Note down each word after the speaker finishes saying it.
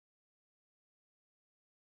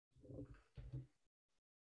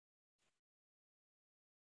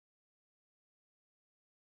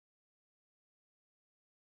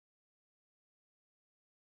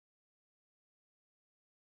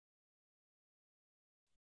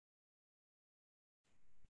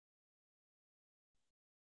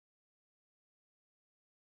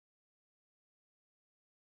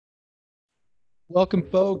Welcome,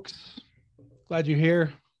 folks. Glad you're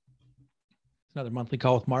here. Another monthly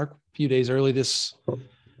call with Mark. A few days early this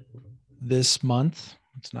month.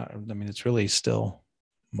 It's not. It's really still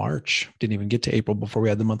March. Didn't even get to April before we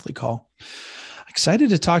had the monthly call. Excited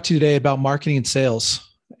to talk to you today about marketing and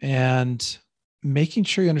sales and making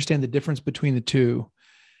sure you understand the difference between the two,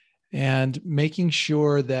 and making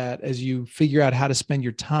sure that as you figure out how to spend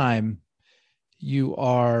your time, you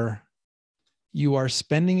are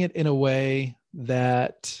spending it in a way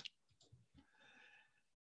that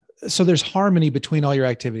so there's harmony between all your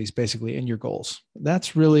activities basically and your goals.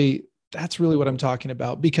 That's really what I'm talking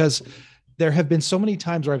about, because there have been so many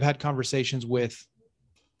times where I've had conversations with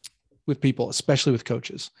people, especially with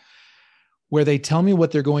coaches, where they tell me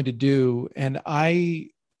what they're going to do, and I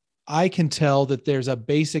can tell that there's a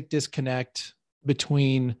basic disconnect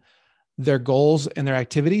between their goals and their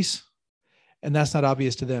activities, and that's not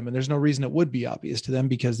obvious to them. And there's no reason it would be obvious to them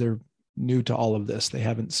because they're new to all of this. They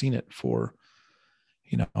haven't seen it for,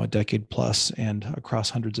 a decade plus and across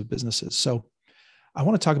hundreds of businesses. So I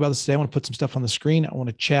want to talk about this today. I want to put some stuff on the screen. I want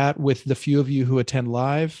to chat with the few of you who attend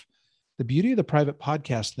live. The beauty of the private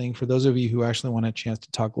podcast thing, for those of you who actually want a chance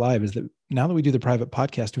to talk live, is that now that we do the private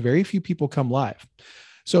podcast, very few people come live.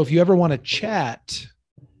 So if you ever want to chat,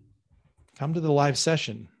 come to the live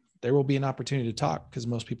session. There will be an opportunity to talk because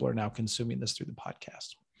most people are now consuming this through the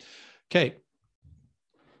podcast. Okay.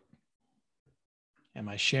 Am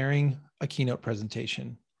I sharing a keynote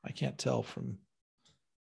presentation? I can't tell from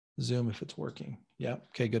Zoom if it's working. Yeah.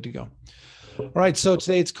 Okay, good to go. All right. So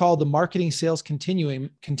today it's called the Marketing Sales Continuum,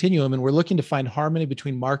 and we're looking to find harmony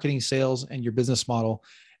between marketing, sales, and your business model.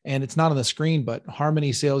 And it's not on the screen, but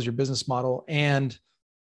harmony, sales, your business model, and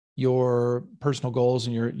your personal goals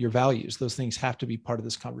and your values. Those things have to be part of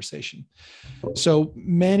this conversation. So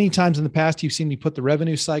many times in the past, you've seen me put the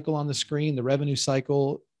revenue cycle on the screen. The revenue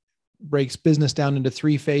cycle breaks business down into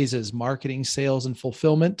three phases: marketing, sales, and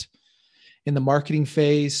fulfillment. In the marketing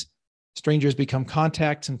phase, strangers become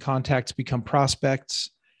contacts and contacts become prospects.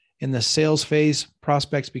 In the sales phase,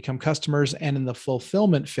 prospects become customers. And in the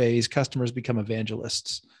fulfillment phase, customers become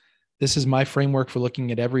evangelists. This is my framework for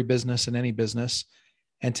looking at every business and any business.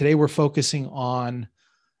 And today we're focusing on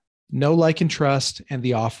know, like, and trust, and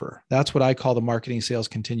the offer. That's what I call the marketing sales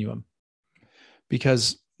continuum,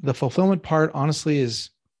 because the fulfillment part, honestly, is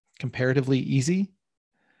comparatively easy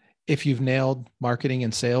if you've nailed marketing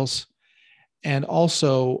and sales. And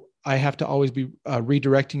also, I have to always be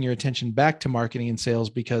redirecting your attention back to marketing and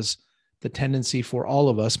sales, because the tendency for all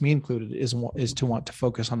of us, me included, is to want to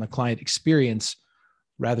focus on the client experience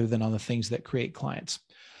rather than on the things that create clients.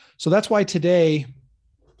 So that's why today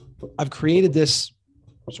I've created this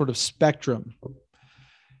sort of spectrum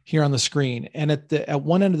here on the screen. And at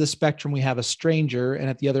one end of the spectrum, we have a stranger, and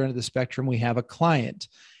at the other end of the spectrum, we have a client.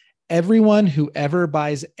 Everyone who ever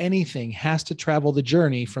buys anything has to travel the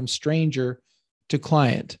journey from stranger to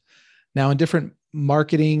client. Now, in different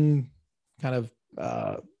marketing kind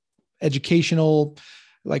of educational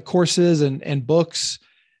like courses and books,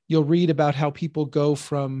 you'll read about how people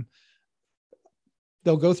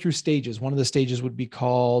they'll go through stages. One of the stages would be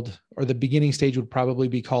called, or the beginning stage would probably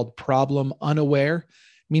be called, problem unaware,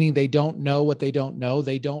 meaning they don't know what they don't know.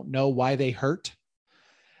 They don't know why they hurt.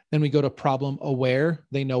 Then we go to problem aware.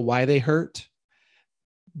 They know why they hurt.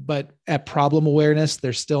 But at problem awareness,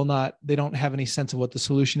 they don't have any sense of what the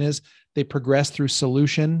solution is. They progress through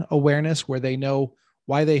solution awareness, where they know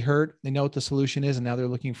why they hurt, they know what the solution is, and now they're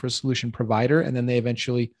looking for a solution provider, and then they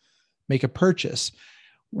eventually make a purchase.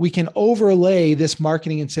 We can overlay this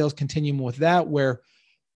marketing and sales continuum with that, where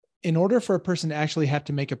in order for a person to actually have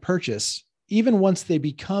to make a purchase, even once they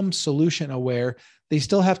become solution aware, they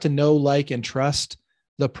still have to know, like, and trust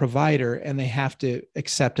the provider, and they have to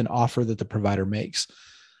accept an offer that the provider makes.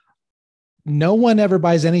 No one ever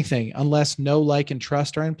buys anything unless know, like, and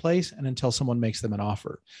trust are in place, and until someone makes them an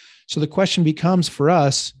offer. So the question becomes for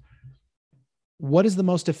us, what is the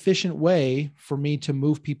most efficient way for me to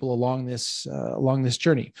move people along this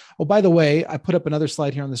journey? Oh, by the way, I put up another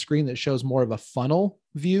slide here on the screen that shows more of a funnel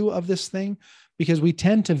view of this thing, because we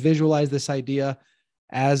tend to visualize this idea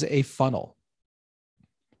as a funnel.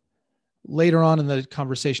 Later on in the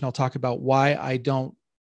conversation, I'll talk about why I don't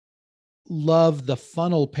love the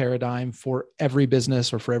funnel paradigm for every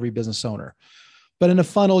business or for every business owner. But in a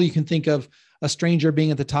funnel, you can think of a stranger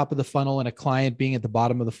being at the top of the funnel and a client being at the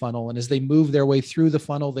bottom of the funnel. And as they move their way through the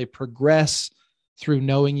funnel, they progress through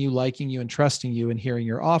knowing you, liking you, and trusting you, and hearing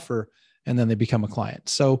your offer, and then they become a client.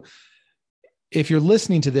 So if you're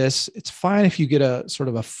listening to this, it's fine if you get a sort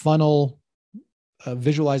of a funnel,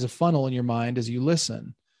 visualize a funnel in your mind as you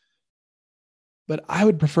listen. But I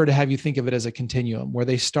would prefer to have you think of it as a continuum where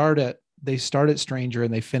they start at stranger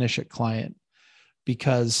and they finish at client,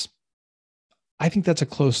 because I think that's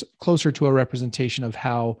closer to a representation of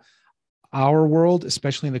how our world,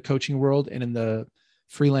 especially in the coaching world and in the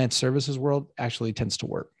freelance services world, actually tends to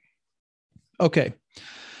work. Okay.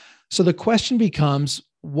 So the question becomes,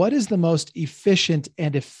 what is the most efficient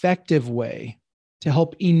and effective way to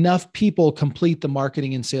help enough people complete the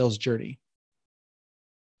marketing and sales journey?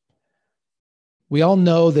 We all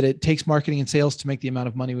know that it takes marketing and sales to make the amount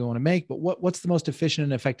of money we want to make, but what's the most efficient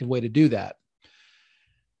and effective way to do that?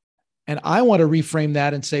 And I want to reframe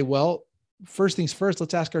that and say, well, first things first,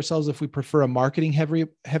 let's ask ourselves if we prefer a marketing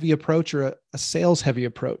heavy approach or a sales heavy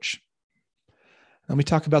approach. Let me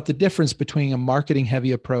talk about the difference between a marketing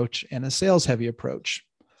heavy approach and a sales heavy approach.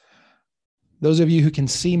 Those of you who can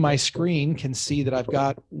see my screen can see that I've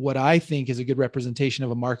got what I think is a good representation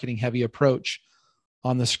of a marketing heavy approach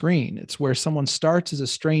on the screen. It's where someone starts as a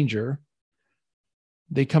stranger,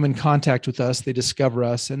 they come in contact with us, they discover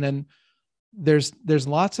us, and then there's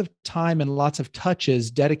lots of time and lots of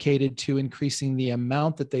touches dedicated to increasing the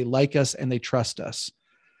amount that they like us and they trust us.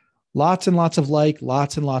 Lots and lots of like,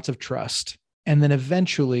 lots and lots of trust. And then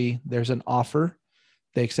eventually there's an offer.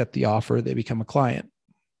 They accept the offer, they become a client.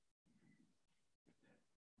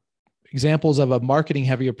 Examples of a marketing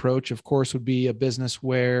heavy approach, of course, would be a business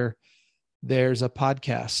where there's a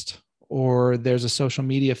podcast, or there's a social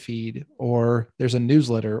media feed, or there's a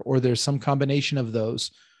newsletter, or there's some combination of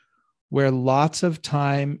those, where lots of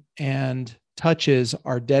time and touches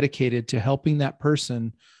are dedicated to helping that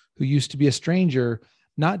person who used to be a stranger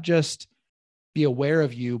not just be aware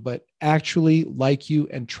of you, but actually like you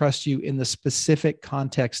and trust you in the specific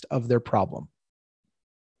context of their problem.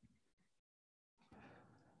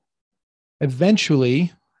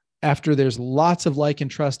 Eventually, after there's lots of like and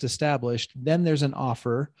trust established, then there's an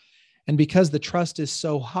offer. And because the trust is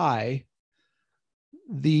so high,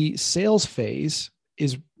 the sales phase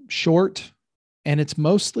is short and it's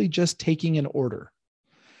mostly just taking an order.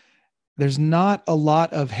 There's not a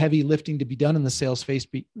lot of heavy lifting to be done in the sales phase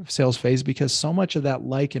because so much of that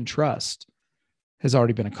like and trust has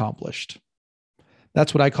already been accomplished.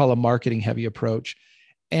 That's what I call a marketing heavy approach.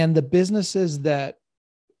 And the businesses that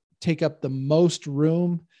take up the most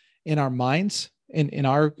room in our minds, in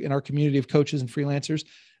our community of coaches and freelancers,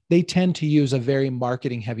 they tend to use a very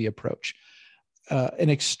marketing heavy approach. An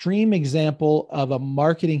extreme example of a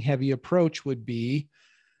marketing heavy approach would be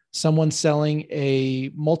someone selling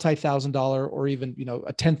a multi-$1,000 or even,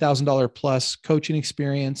 a $10,000 plus coaching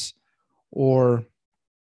experience, or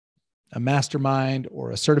a mastermind,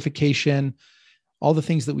 or a certification, all the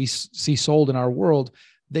things that we see sold in our world.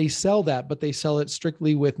 They sell that, but they sell it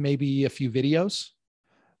strictly with maybe a few videos.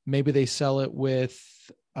 Maybe they sell it with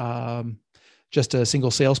just a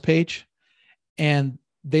single sales page, and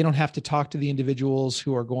they don't have to talk to the individuals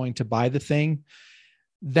who are going to buy the thing.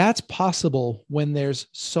 That's possible when there's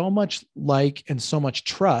so much like and so much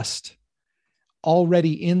trust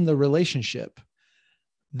already in the relationship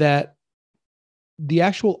that the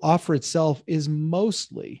actual offer itself is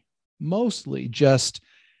mostly just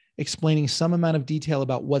explaining some amount of detail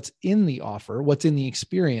about what's in the offer, what's in the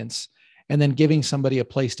experience, and then giving somebody a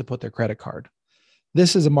place to put their credit card.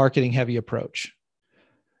 This is a marketing heavy approach.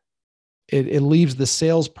 It leaves the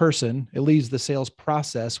salesperson, it leaves the sales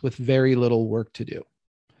process with very little work to do.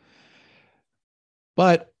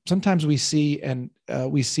 But sometimes we see in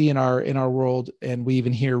our world, and we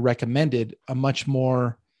even hear recommended, a much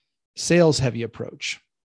more sales heavy approach.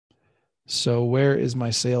 So where is my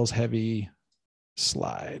sales heavy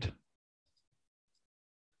slide?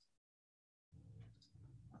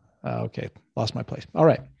 Okay, lost my place. All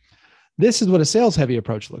right. This is what a sales heavy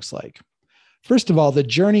approach looks like. First of all, the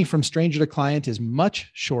journey from stranger to client is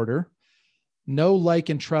much shorter. No like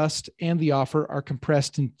and trust and the offer are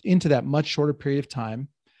compressed into that much shorter period of time.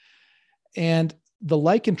 And the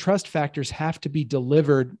like and trust factors have to be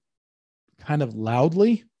delivered kind of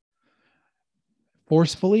loudly,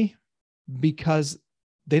 forcefully, because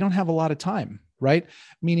they don't have a lot of time, right?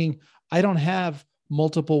 Meaning I don't have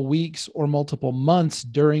multiple weeks or multiple months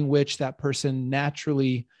during which that person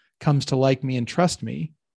naturally comes to like me and trust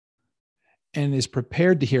me and is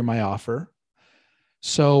prepared to hear my offer.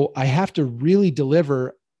 So I have to really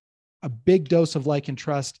deliver a big dose of like and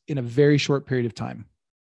trust in a very short period of time.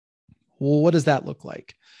 Well, what does that look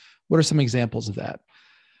like? What are some examples of that?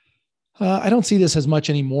 I don't see this as much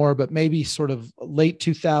anymore, but maybe sort of late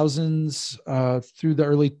 2000s through the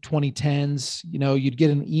early 2010s, you'd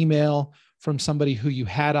get an email from somebody who you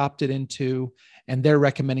had opted into, and they're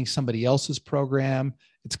recommending somebody else's program.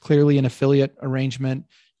 It's clearly an affiliate arrangement.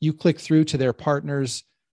 You click through to their partner's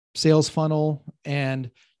sales funnel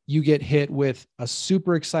and you get hit with a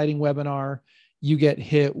super exciting webinar, you get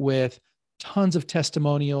hit with tons of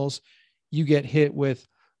testimonials, you get hit with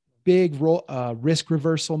big risk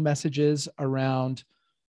reversal messages around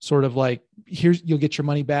sort of like, here's, you'll get your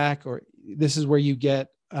money back, or this is where you get,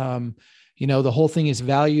 the whole thing is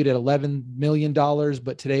valued at $11 million,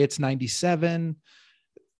 but today it's 97.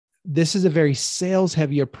 This is a very sales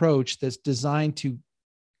heavy approach that's designed to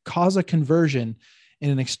cause a conversion in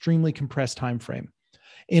an extremely compressed time frame.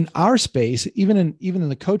 In our space, even in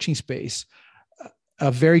the coaching space,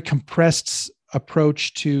 a very compressed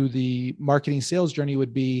approach to the marketing sales journey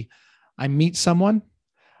would be, I meet someone,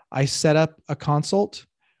 I set up a consult.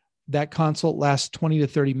 That consult lasts 20 to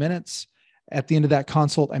 30 minutes. At the end of that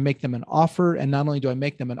consult, I make them an offer. And not only do I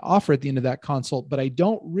make them an offer at the end of that consult, but I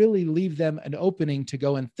don't really leave them an opening to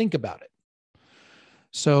go and think about it.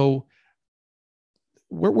 So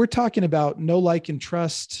we're talking about know, like, and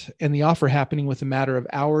trust, and the offer happening with a matter of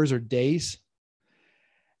hours or days.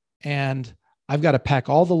 And I've got to pack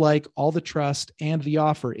all the like, all the trust, and the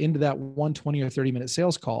offer into that 120 or 30-minute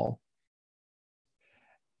sales call.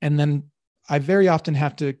 And then I very often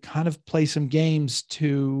have to kind of play some games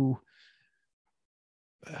to,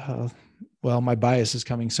 my bias is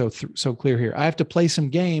coming so clear here. I have to play some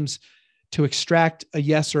games to extract a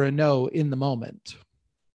yes or a no in the moment.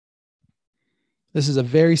 This is a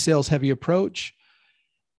very sales heavy approach.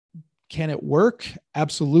 Can it work?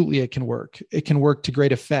 Absolutely, it can work. It can work to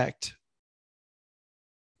great effect.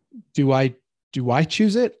 Do I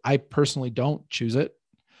choose it? I personally don't choose it.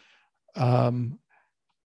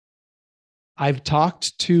 I've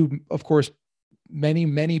talked to, of course,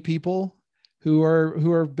 many people who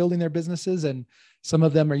are building their businesses, and some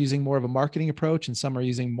of them are using more of a marketing approach and some are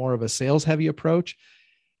using more of a sales heavy approach.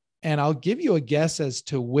 And I'll give you a guess as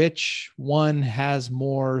to which one has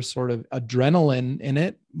more sort of adrenaline in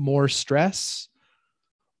it, more stress,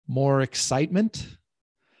 more excitement.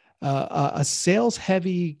 A sales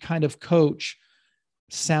heavy kind of coach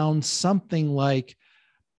sounds something like,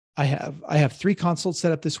 I have 3 consults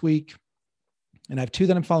set up this week, and I have 2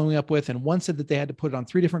 that I'm following up with. And one said that they had to put it on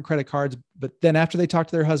 3 different credit cards. But then after they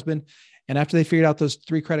talked to their husband and after they figured out those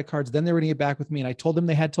 3 credit cards, then they were going to get back with me. And I told them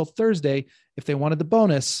they had till Thursday if they wanted the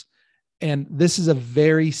bonus. And this is a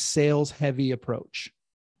very sales heavy approach.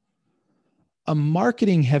 A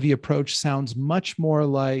marketing heavy approach sounds much more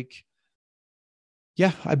like,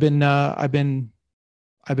 yeah, I've been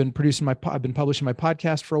publishing my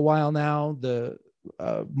podcast for a while now.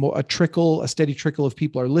 A steady trickle of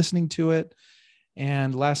people are listening to it.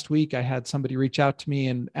 And last week I had somebody reach out to me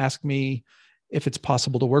and ask me if it's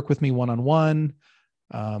possible to work with me one-on-one.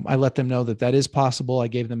 I let them know that is possible. I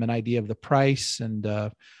gave them an idea of the price, and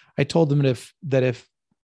I told them if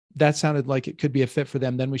that sounded like it could be a fit for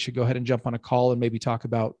them, then we should go ahead and jump on a call and maybe talk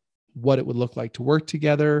about what it would look like to work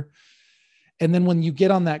together. And then when you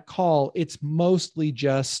get on that call, it's mostly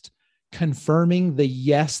just confirming the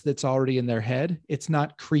yes that's already in their head. It's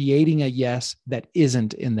not creating a yes that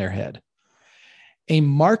isn't in their head. A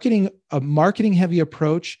marketing heavy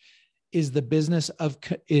approach is the business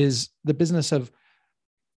of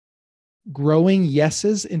growing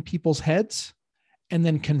yeses in people's heads and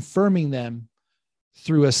then confirming them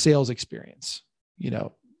through a sales experience.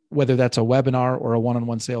 Whether that's a webinar or a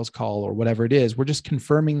one-on-one sales call or whatever it is, we're just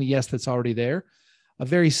confirming the yes that's already there. A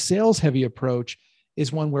very sales heavy approach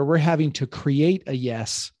is one where we're having to create a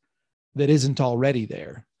yes that isn't already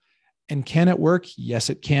there. And can it work? Yes,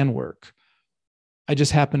 it can work. I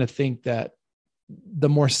just happen to think that the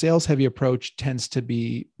more sales heavy approach tends to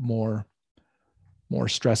be more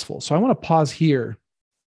stressful. So I want to pause here,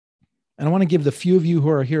 and I want to give the few of you who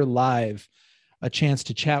are here live a chance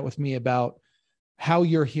to chat with me about how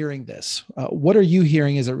you're hearing this. What are you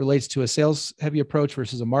hearing as it relates to a sales heavy approach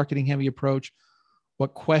versus a marketing heavy approach?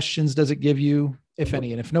 What questions does it give you, if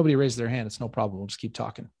any? And if nobody raises their hand, it's no problem. We'll just keep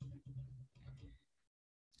talking.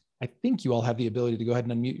 I think you all have the ability to go ahead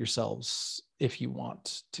and unmute yourselves if you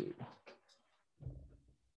want to.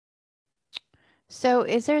 So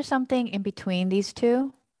is there something in between these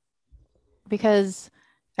two? Because,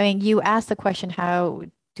 you asked the question, how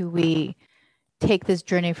do we take this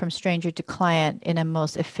journey from stranger to client in a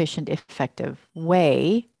most efficient, effective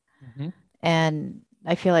way? Mm-hmm. And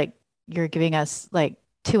I feel like you're giving us like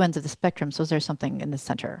 2 ends of the spectrum. So is there something in the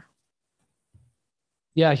center?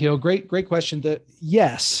 Yeah, great question.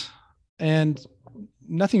 Yes. And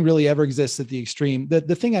nothing really ever exists at the extreme.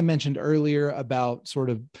 The thing I mentioned earlier about sort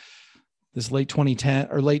of this late 2010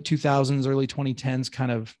 or late 2000s, early 2010s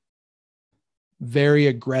kind of very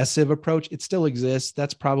aggressive approach, it still exists.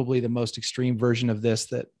 That's probably the most extreme version of this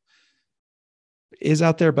that is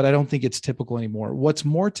out there, but I don't think it's typical anymore. What's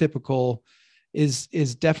more typical is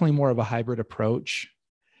definitely more of a hybrid approach.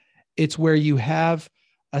 It's where you have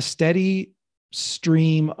a steady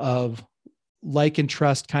stream of like and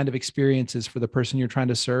trust kind of experiences for the person you're trying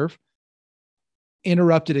to serve,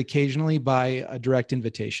 interrupted occasionally by a direct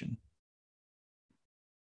invitation.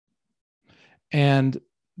 And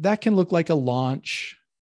that can look like a launch,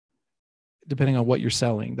 depending on what you're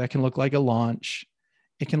selling. That can look like a launch.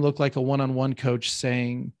 It can look like a one-on-one coach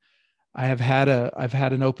saying, I've had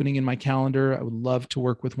an opening in my calendar. I would love to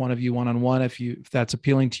work with one of you one-on-one. If that's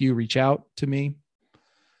appealing to you, reach out to me.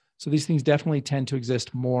 So these things definitely tend to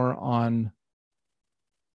exist more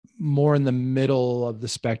in the middle of the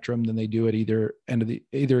spectrum than they do at either end of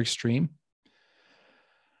either extreme.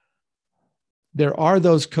 There are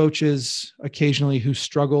those coaches occasionally who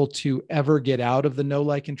struggle to ever get out of the know,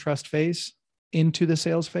 like, and trust phase into the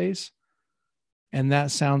sales phase. And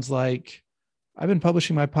that sounds like, I've been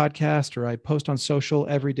publishing my podcast or I post on social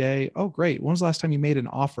every day. Oh, great. When was the last time you made an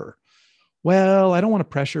offer? Well, I don't want to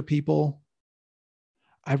pressure people.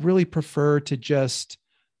 I really prefer to just,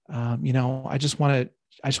 I just want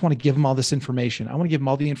to give them all this information. I want to give them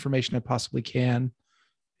all the information I possibly can.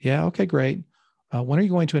 Yeah. Okay, great. When are you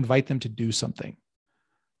going to invite them to do something?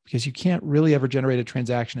 Because you can't really ever generate a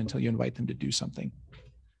transaction until you invite them to do something.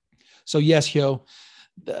 So yes, Hyo,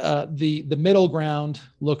 the middle ground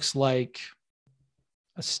looks like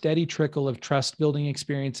a steady trickle of trust building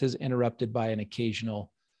experiences interrupted by an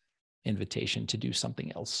occasional invitation to do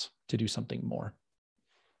something else, to do something more.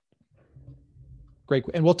 Great.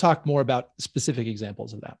 And we'll talk more about specific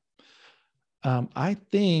examples of that. I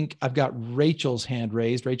think I've got Rachel's hand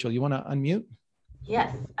raised. Rachel, you want to unmute?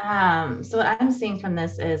 Yes. So what I'm seeing from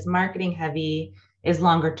this is marketing heavy is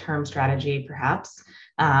longer term strategy, perhaps,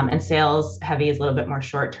 and sales heavy is a little bit more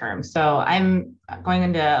short term. So I'm going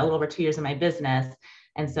into a little over 2 years of my business.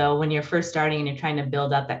 And so when you're first starting and you're trying to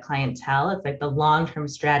build up that clientele, it's like the long-term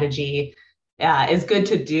strategy is good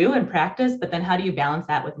to do and practice, but then how do you balance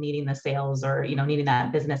that with needing the sales or, needing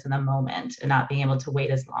that business in the moment and not being able to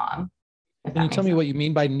wait as long? Can you tell me what you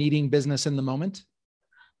mean by needing business in the moment?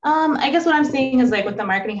 I guess what I'm saying is like with the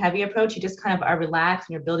marketing heavy approach, you just kind of are relaxed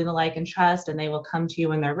and you're building the like and trust and they will come to you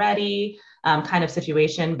when they're ready, kind of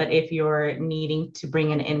situation. But if you're needing to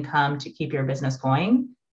bring in income to keep your business going,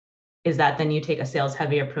 is that then you take a sales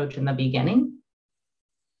heavy approach in the beginning?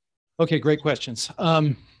 Okay, great questions.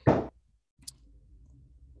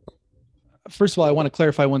 First of all, I want to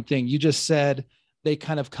clarify one thing. You just said they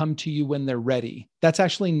kind of come to you when they're ready. That's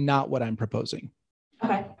actually not what I'm proposing.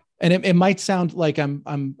 Okay. And it might sound like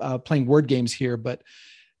I'm playing word games here, but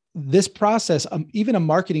this process, even a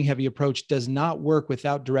marketing heavy approach, does not work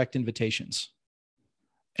without direct invitations.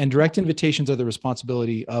 And direct invitations are the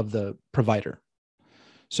responsibility of the provider.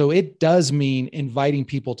 So it does mean inviting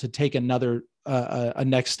people to take another, a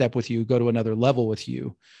next step with you, go to another level with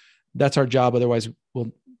you. That's our job. Otherwise,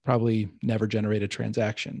 we'll probably never generate a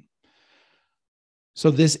transaction. So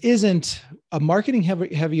this isn't a marketing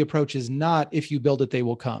heavy approach is not if you build it, they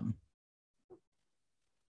will come.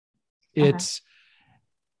 It's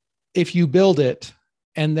if you build it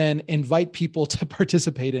and then invite people to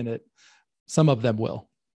participate in it, some of them will.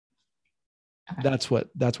 That's what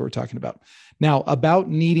we're talking about. Now, about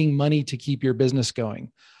needing money to keep your business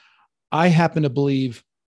going. I happen to believe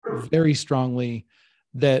very strongly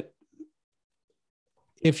that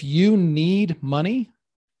if you need money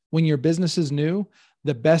when your business is new,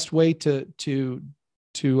 the best way to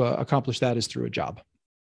accomplish that is through a job.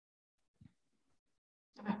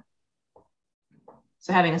 Okay.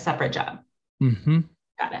 So having a separate job. Mm-hmm.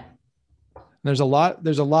 Got it. There's a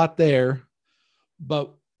lot there,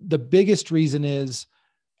 but the biggest reason is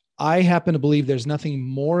I happen to believe there's nothing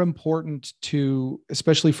more important to,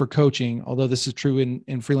 especially for coaching, although this is true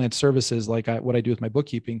in freelance services, like what I do with my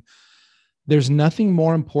bookkeeping, there's nothing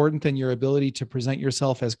more important than your ability to present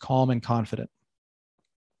yourself as calm and confident.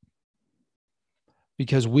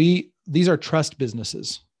 Because these are trust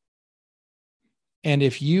businesses. And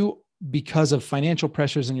if you, because of financial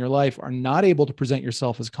pressures in your life, are not able to present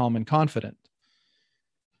yourself as calm and confident,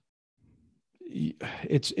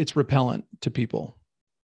 it's repellent to people.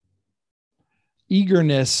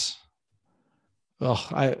 Eagerness.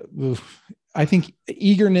 I think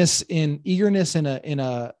eagerness in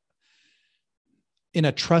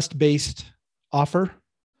a trust-based offer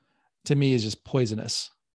to me is just poisonous.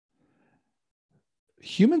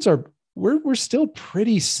 Humans we're still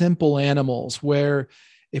pretty simple animals where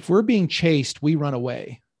if we're being chased, we run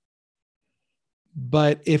away.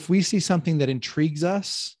 But if we see something that intrigues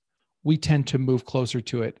us, we tend to move closer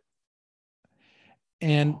to it.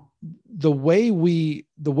 And the way we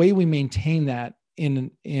maintain that or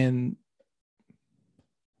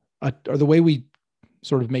the way we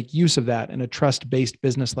sort of make use of that in a trust-based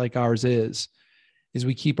business like ours is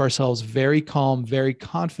we keep ourselves very calm, very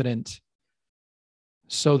confident,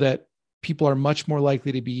 so that people are much more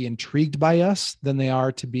likely to be intrigued by us than they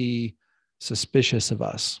are to be suspicious of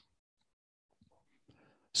us.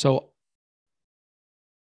 So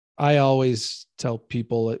I always tell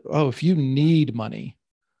people, oh, if you need money,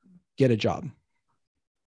 get a job.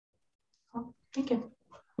 Oh, thank you.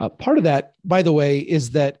 Part of that, by the way,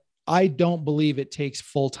 is that I don't believe it takes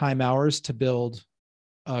full-time hours to build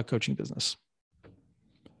a coaching business.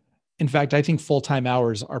 In fact, I think full-time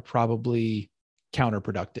hours are probably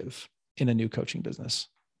counterproductive in a new coaching business.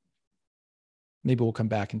 Maybe we'll come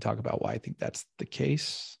back and talk about why I think that's the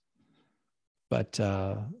case. But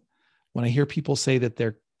when I hear people say that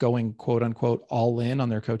they're going, quote unquote, all in on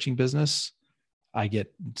their coaching business, I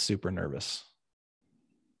get super nervous,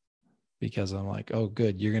 because I'm like, oh,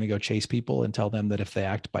 good. You're going to go chase people and tell them that if they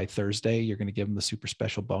act by Thursday, you're going to give them the super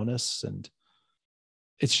special bonus. And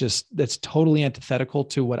that's totally antithetical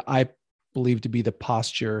to what I believe to be the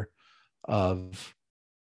posture of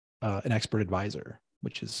an expert advisor,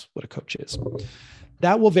 which is what a coach is.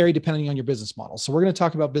 That will vary depending on your business model. So we're going to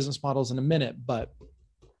talk about business models in a minute, but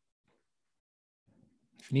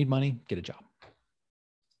if you need money, get a job.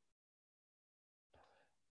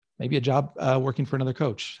 Maybe a job working for another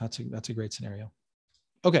coach. That's a great scenario.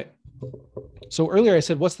 Okay. So earlier I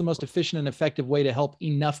said, what's the most efficient and effective way to help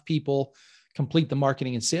enough people complete the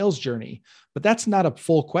marketing and sales journey? But that's not a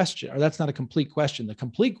full question, or that's not a complete question. The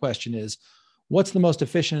complete question is, what's the most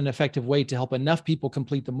efficient and effective way to help enough people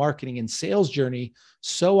complete the marketing and sales journey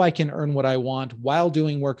so I can earn what I want while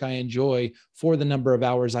doing work I enjoy for the number of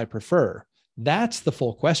hours I prefer? That's the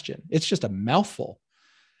full question. It's just a mouthful.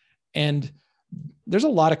 And there's a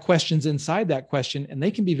lot of questions inside that question, and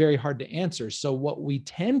they can be very hard to answer. So what we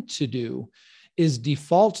tend to do is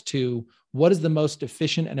default to what is the most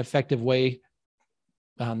efficient and effective way.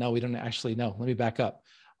 No, we don't actually know. Let me back up.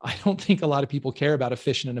 I don't think a lot of people care about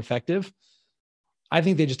efficient and effective. I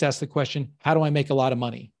think they just ask the question, how do I make a lot of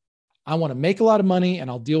money? I want to make a lot of money, and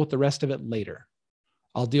I'll deal with the rest of it later.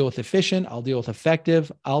 I'll deal with efficient. I'll deal with effective.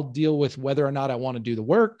 I'll deal with whether or not I want to do the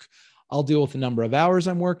work. I'll deal with the number of hours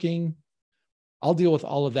I'm working. I'll deal with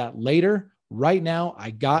all of that later. Right now, I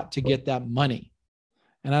got to get that money.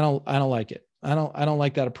 And I don't like it. I don't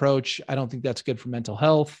like that approach. I don't think that's good for mental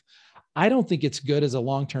health. I don't think it's good as a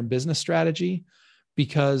long-term business strategy,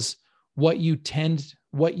 because what you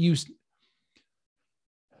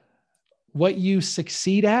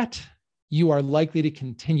succeed at, you are likely to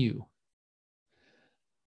continue.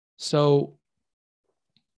 So,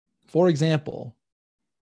 for example,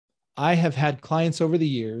 I have had clients over the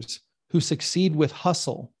years who succeed with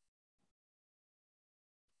hustle,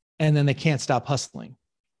 and then they can't stop hustling.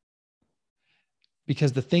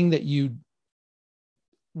 Because the thing that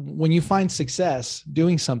when you find success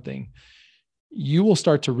doing something, you will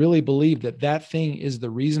start to really believe that that thing is the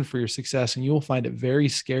reason for your success, and you will find it very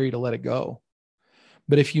scary to let it go.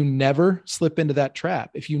 But if you never slip into that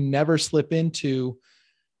trap, if you never slip into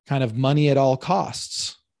kind of money at all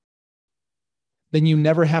costs, then you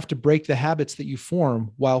never have to break the habits that you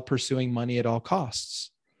form while pursuing money at all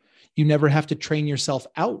costs. You never have to train yourself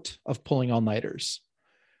out of pulling all-nighters,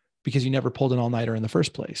 because you never pulled an all-nighter in the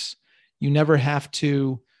first place. You never have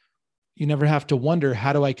to wonder,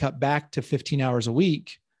 how do I cut back to 15 hours a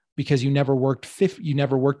week? Because you never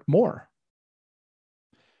worked more.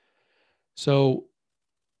 So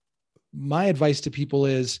my advice to people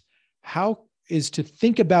is to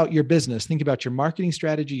think about your business, think about your marketing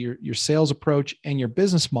strategy, your sales approach, and your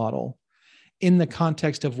business model in the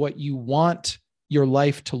context of what you want your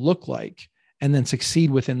life to look like, and then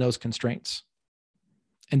succeed within those constraints.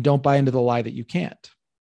 And don't buy into the lie that you can't.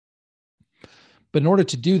 But in order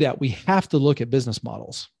to do that, we have to look at business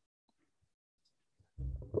models.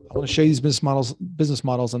 I want to show you these business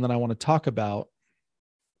models, and then I want to talk about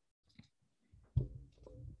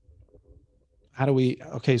how do we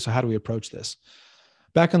approach this?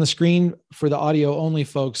 Back on the screen for the audio only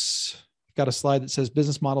folks, I've got a slide that says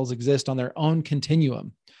business models exist on their own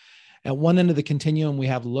continuum. At one end of the continuum, we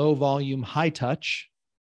have low volume, high touch.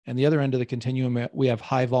 And the other end of the continuum, we have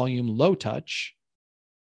high volume, low touch,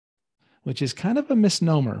 which is kind of a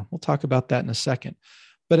misnomer. We'll talk about that in a second.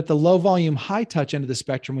 But at the low volume, high touch end of the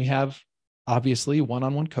spectrum, we have obviously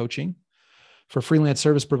one-on-one coaching. For freelance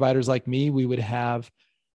service providers like me, we would have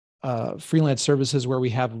freelance services where we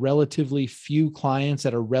have relatively few clients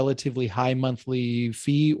at a relatively high monthly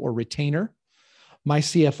fee or retainer. My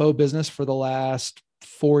CFO business for the last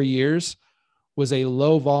 4 years was a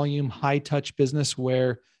low volume, high touch business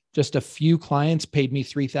where just a few clients paid me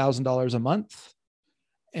 $3,000 a month,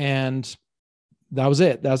 and that was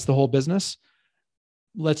it. That's the whole business.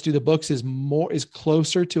 Let's Do the Books is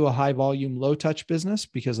closer to a high volume, low touch business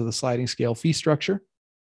because of the sliding scale fee structure.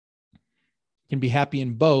 You can be happy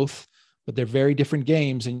in both, but they're very different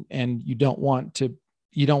games, and you don't want to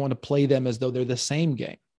play them as though they're the same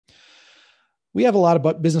game. We have a lot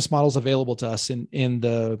of business models available to us in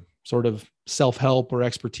the sort of self-help or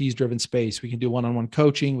expertise-driven space. We can do one-on-one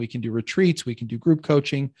coaching, we can do retreats, we can do group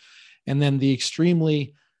coaching, and then the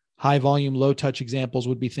extremely high volume, low touch examples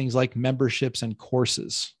would be things like memberships and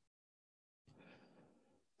courses.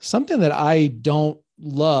 Something that I don't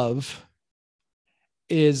love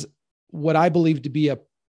is what I believe to be a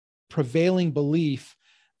prevailing belief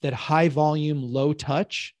that high volume, low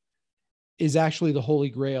touch is actually the holy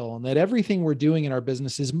grail, and that everything we're doing in our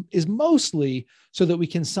business is mostly so that we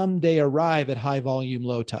can someday arrive at high volume,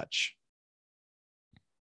 low touch.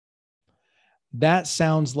 That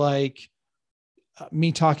sounds like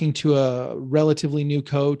me talking to a relatively new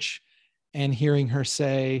coach and hearing her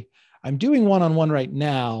say, I'm doing one-on-one right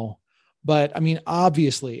now, but I mean,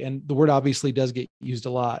 obviously, and the word obviously does get used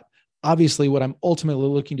a lot. Obviously, what I'm ultimately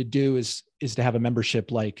looking to do is to have a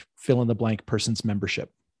membership like fill in the blank person's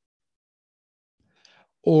membership.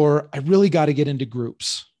 Or I really got to get into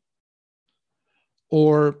groups.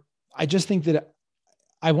 Or I just think that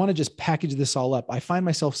I want to just package this all up. I find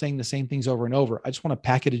myself saying the same things over and over. I just want to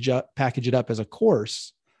package it up as a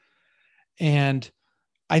course. And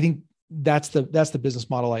I think that's the business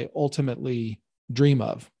model I ultimately dream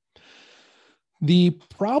of. The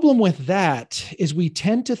problem with that is we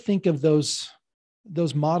tend to think of those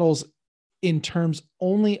models in terms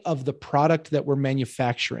only of the product that we're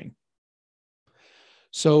manufacturing.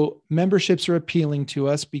 So memberships are appealing to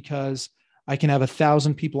us because I can have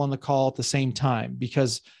 1,000 people on the call at the same time,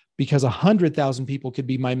 because 100,000 people could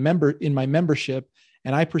be my member in my membership.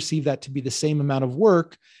 And I perceive that to be the same amount of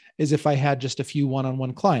work as if I had just a few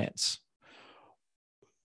one-on-one clients.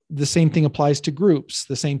 The same thing applies to groups.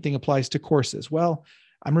 The same thing applies to courses. Well,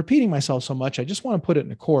 I'm repeating myself so much. I just want to put it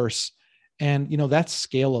in a course, and that's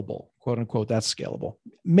scalable, quote unquote. That's scalable.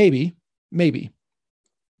 Maybe.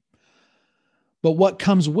 But what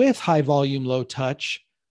comes with high volume, low touch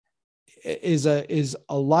is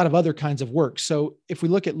a lot of other kinds of work. So if we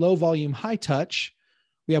look at low volume, high touch,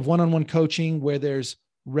 we have one-on-one coaching where there's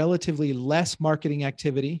relatively less marketing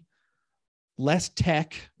activity, less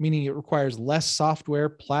tech, meaning it requires less software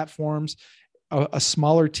platforms, a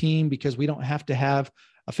smaller team, because we don't have to have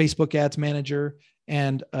a Facebook ads manager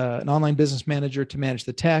and an online business manager to manage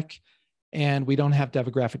the tech. And we don't have to have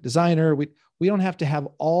a graphic designer. We don't have to have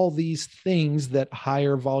all these things that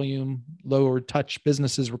higher volume, lower touch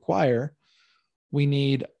businesses require. We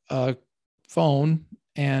need a phone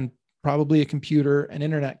and probably a computer, an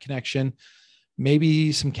internet connection,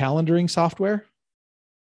 maybe some calendaring software.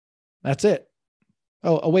 That's it.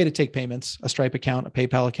 Oh, a way to take payments, a Stripe account, a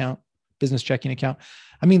PayPal account, business checking account.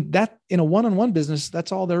 I mean, that in a one-on-one business,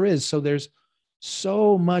 that's all there is. So there's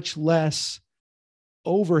so much less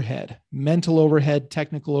overhead, mental overhead,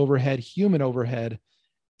 technical overhead, human overhead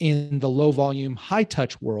in the low volume, high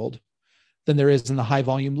touch world than there is in the high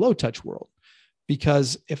volume, low touch world.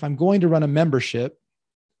 Because if I'm going to run a membership,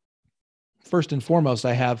 first and foremost,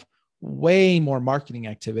 I have way more marketing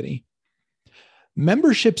activity.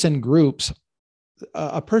 Memberships and groups,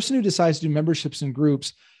 a person who decides to do memberships and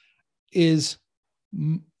groups is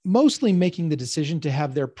mostly making the decision to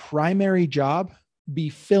have their primary job be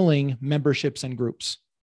filling memberships and groups.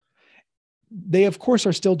 They, of course,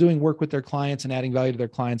 are still doing work with their clients and adding value to their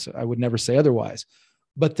clients. I would never say otherwise,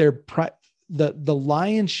 but the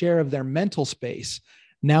lion's share of their mental space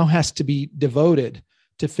now has to be devoted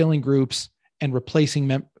to filling groups and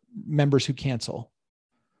replacing members who cancel.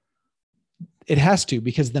 It has to,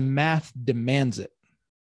 because the math demands it.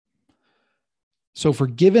 So for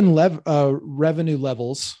given revenue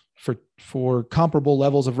levels, for comparable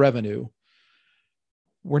levels of revenue,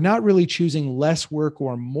 we're not really choosing less work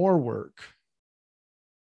or more work.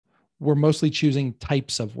 We're mostly choosing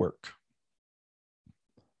types of work.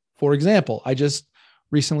 For example, I just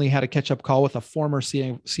recently had a catch-up call with a former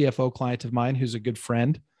CFO client of mine who's a good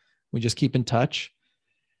friend. We just keep in touch.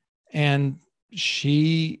 And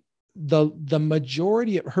the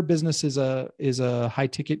majority of her business is a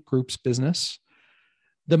high-ticket groups business.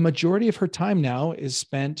 The majority of her time now is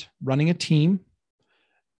spent running a team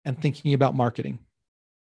and thinking about marketing.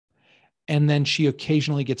 And then she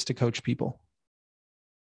occasionally gets to coach people.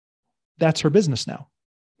 That's her business now.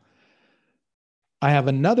 I have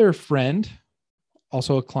another friend,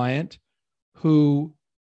 also a client, who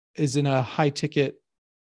is in a high ticket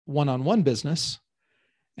one-on-one business.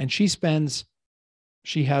 And she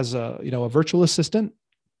has a virtual assistant,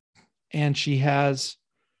 and she has,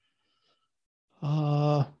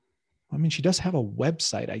 she does have a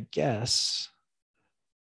website, I guess,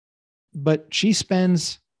 but she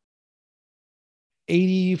spends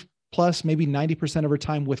 80 plus, maybe 90% of her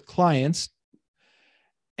time with clients,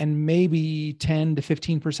 and maybe 10 to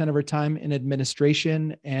 15% of her time in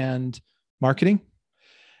administration and marketing.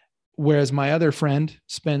 Whereas my other friend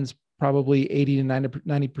spends probably 80 to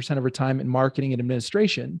 90% of her time in marketing and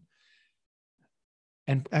administration,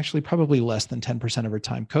 and actually probably less than 10% of her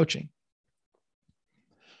time coaching.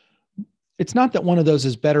 It's not that one of those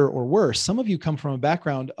is better or worse. Some of you come from a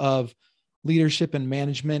background of leadership and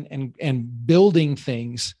management and building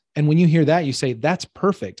things. And when you hear that, you say, that's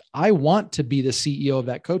perfect. I want to be the CEO of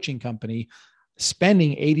that coaching company,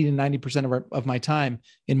 spending 80 to 90% of my time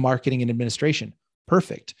in marketing and administration.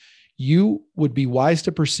 Perfect. You would be wise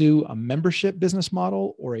to pursue a membership business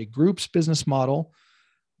model or a group's business model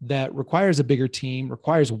that requires a bigger team,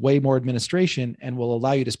 requires way more administration, and will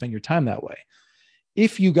allow you to spend your time that way.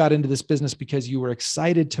 If you got into this business because you were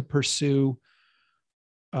excited to pursue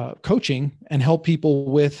coaching and help people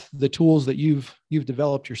with the tools that you've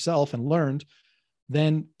developed yourself and learned,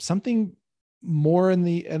 then something more in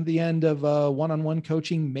the end of one-on-one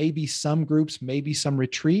coaching, maybe some groups, maybe some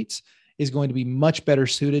retreats, is going to be much better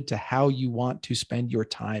suited to how you want to spend your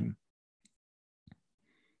time.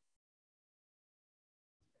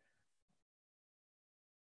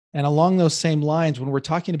 And along those same lines, when we're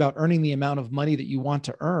talking about earning the amount of money that you want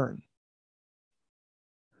to earn,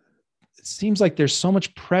 it seems like there's so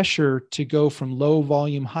much pressure to go from low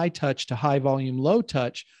volume, high touch to high volume, low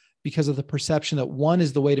touch, because of the perception that one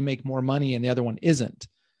is the way to make more money and the other one isn't.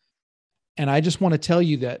 And I just want to tell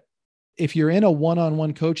you that if you're in a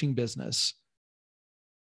one-on-one coaching business,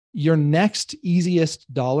 your next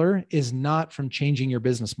easiest dollar is not from changing your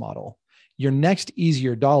business model. Your next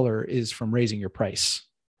easier dollar is from raising your price.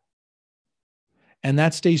 And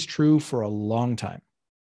that stays true for a long time.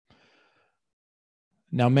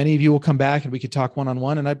 Now, many of you will come back and we could talk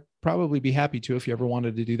one-on-one, and I'd probably be happy to if you ever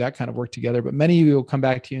wanted to do that kind of work together. But many of you will come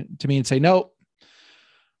back to me and say, nope,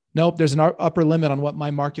 there's an upper limit on what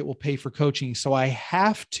my market will pay for coaching. So I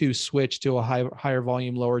have to switch to a higher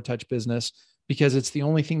volume, lower touch business because it's the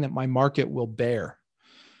only thing that my market will bear.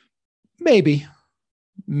 Maybe.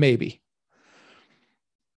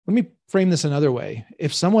 Let me frame this another way.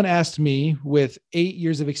 If someone asked me with 8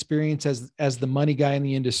 years of experience as the money guy in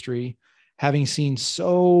the industry, having seen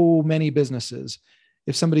so many businesses,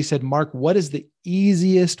 if somebody said, Mark, what is the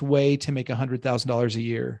easiest way to make $100,000 a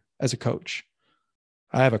year as a coach?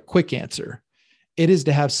 I have a quick answer. It is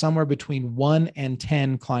to have somewhere between 1 and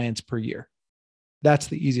 10 clients per year. That's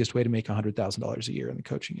the easiest way to make $100,000 a year in the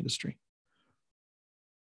coaching industry.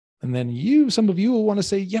 And then some of you will want to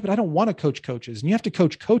say, yeah, but I don't want to coach coaches. And you have to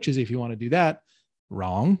coach coaches if you want to do that.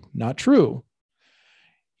 Wrong, not true.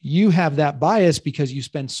 You have that bias because you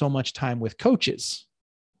spend so much time with coaches.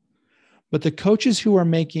 But the coaches who are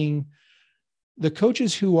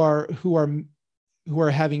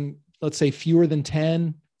having, let's say, fewer than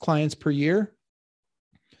 10 clients per year,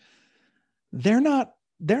 they're not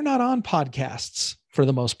on podcasts for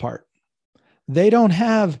the most part. They don't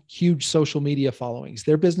have huge social media followings.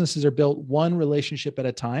 Their businesses are built one relationship at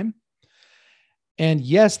a time. And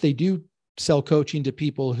yes, they do sell coaching to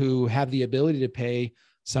people who have the ability to pay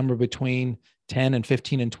somewhere between 10 and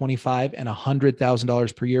 15 and 25 and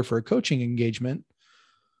 $100,000 per year for a coaching engagement.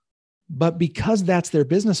 But because that's their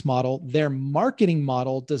business model, their marketing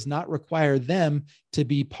model does not require them to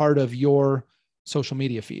be part of your social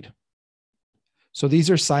media feed. So these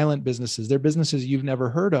are silent businesses. They're businesses you've never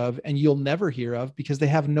heard of and you'll never hear of because they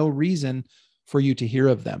have no reason for you to hear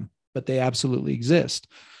of them, but they absolutely exist.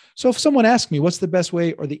 So if someone asks me, what's the best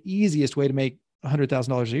way or the easiest way to make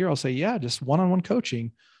 $100,000 a year? I'll say, yeah, just one-on-one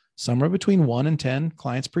coaching, somewhere between 1 and 10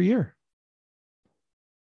 clients per year.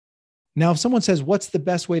 Now, if someone says, what's the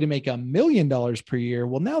best way to make $1 million per year?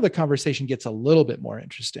 Well, now the conversation gets a little bit more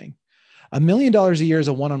interesting. $1 million a year as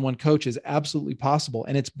a one-on-one coach is absolutely possible,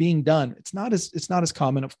 and it's being done. It's not as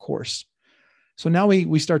common, of course. So now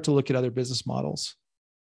we start to look at other business models.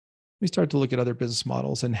 We start to look at other business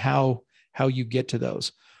models and how you get to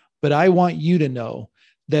those. But I want you to know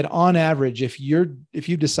that on average, if you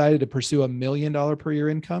decided to pursue $1 million per year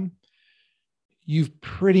income, you've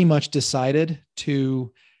pretty much decided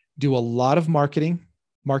to do a lot of marketing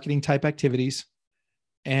type activities,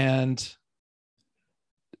 and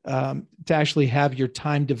to actually have your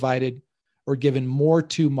time divided or given more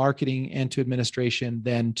to marketing and to administration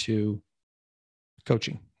than to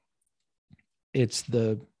coaching. It's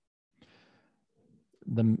the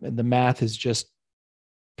math is just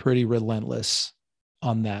pretty relentless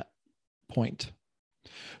on that point.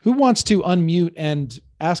 Who wants to unmute and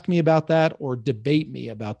ask me about that or debate me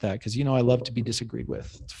about that? Because, you know, I love to be disagreed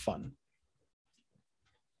with. It's fun.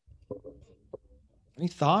 Any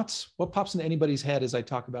thoughts? What pops into anybody's head as I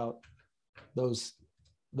talk about those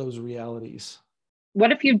realities?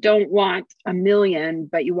 What if you don't want 1 million,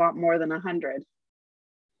 but you want more than 100?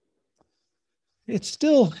 It's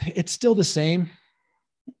still the same.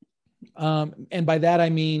 And by that, I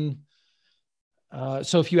mean,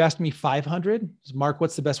 so if you asked me 500, Mark,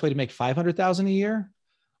 what's the best way to make 500,000 a year?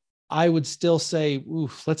 I would still say,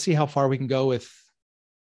 let's see how far we can go with,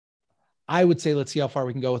 let's see how far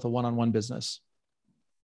we can go with a one-on-one business.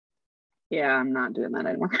 Yeah, I'm not doing that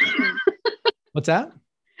anymore. What's that?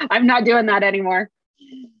 I'm not doing that anymore.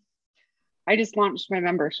 I just launched my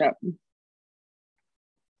membership.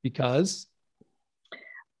 Because?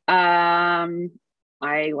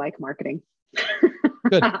 I like marketing.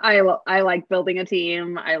 Good. I like building a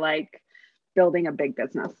team. I like building a big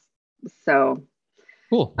business. So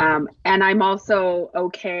cool. And I'm also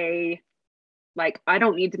okay. Like, I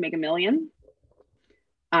don't need to make 1 million.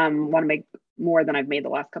 Want to make more than I've made the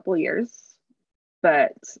last couple of years.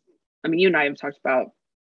 But I mean, you and I have talked about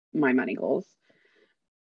my money goals.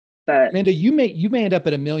 But Amanda, you may end up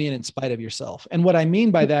at 1 million in spite of yourself. And what I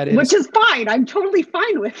mean by that is, which is fine. I'm totally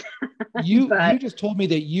fine with that. You just told me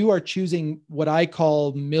that you are choosing what I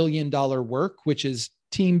call $1 million work, which is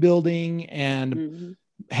team building and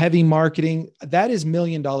heavy marketing. That is $1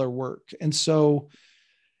 million work. And so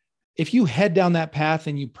if you head down that path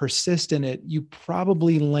and you persist in it, you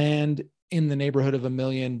probably land in the neighborhood of 1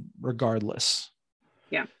 million regardless.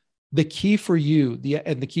 Yeah. The key for you,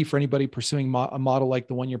 and the key for anybody pursuing a model like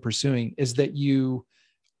the one you're pursuing, is that you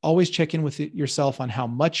always check in with yourself on how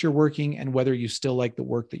much you're working and whether you still like the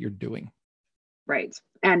work that you're doing. Right.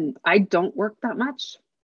 And I don't work that much,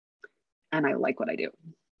 and I like what I do.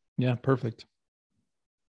 Yeah. Perfect.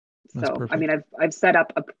 That's so, perfect. I mean, I've set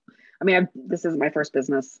up this is my first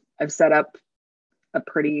business. I've set up a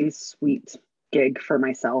pretty sweet gig for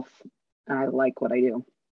myself, and I like what I do.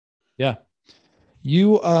 Yeah.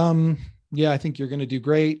 I think you're going to do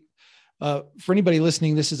great. For anybody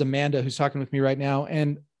listening, this is Amanda who's talking with me right now.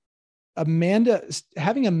 And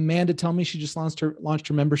having Amanda tell me she just launched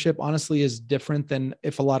her membership, honestly, is different than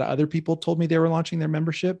if a lot of other people told me they were launching their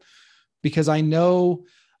membership, because I know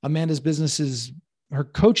Amanda's business is her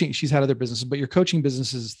coaching. She's had other businesses, but your coaching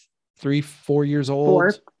business is 3-4 years old.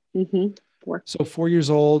 4. Mm-hmm. 4. So 4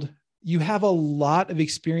 years old. You have a lot of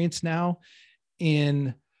experience now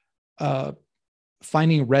in,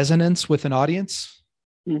 finding resonance with an audience.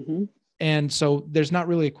 Mm-hmm. And so there's not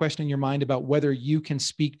really a question in your mind about whether you can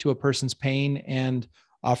speak to a person's pain and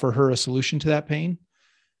offer her a solution to that pain.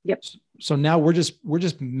 Yep. So now we're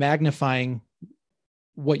just magnifying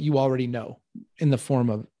what you already know in the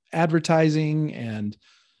form of advertising and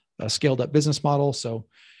a scaled up business model. So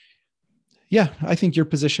yeah, I think you're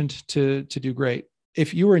positioned to do great.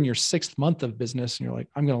 If you were in your 6th month of business and you're like,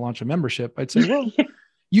 I'm going to launch a membership, I'd say, well,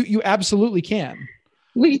 you absolutely can.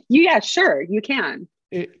 Yeah, sure, you can.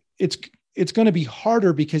 It's going to be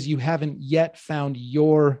harder because you haven't yet found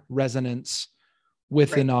your resonance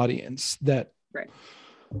with an audience that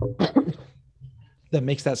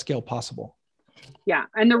makes that scale possible. Yeah,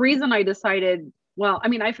 and the reason I decided, well, I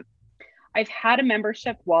mean, I've had a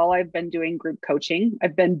membership while I've been doing group coaching.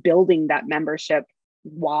 I've been building that membership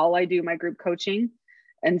while I do my group coaching,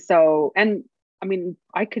 and I mean,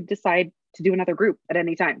 I could decide to do another group at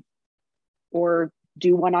any time, or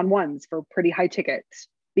do one-on-ones for pretty high tickets,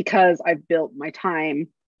 because I've built my time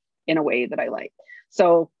in a way that I like.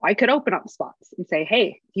 So I could open up spots and say,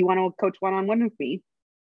 hey, if you want to coach one-on-one with me,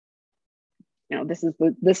 you know, this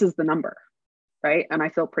is the number, right? And I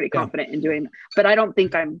feel pretty confident in doing that. But I don't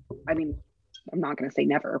think I'm not going to say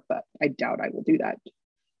never, but I doubt I will do that.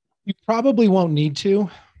 You probably won't need to.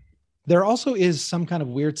 There also is some kind of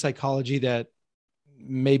weird psychology that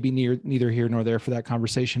may be neither here nor there for that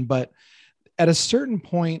conversation. But at a certain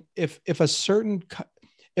point, if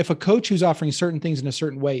a coach who's offering certain things in a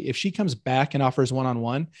certain way, if she comes back and offers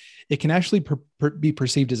one-on-one, it can actually be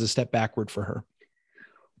perceived as a step backward for her.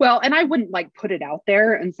 Well, and I wouldn't like put it out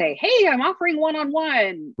there and say, hey, I'm offering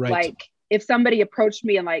one-on-one. Right. Like, if somebody approached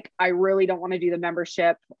me and like, I really don't want to do the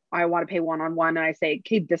membership, I want to pay one-on-one, and I say,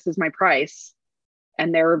 okay, this is my price,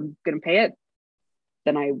 and they're going to pay it,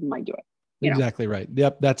 then I might do it. Exactly right.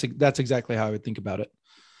 Yep. That's exactly how I would think about it.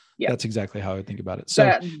 Yeah. That's exactly how I would think about it.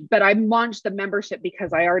 So, but I launched the membership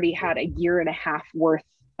because I already had 1.5 years worth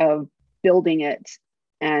of building it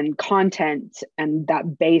and content and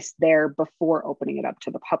that base there before opening it up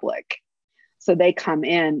to the public. So they come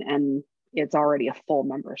in and it's already a full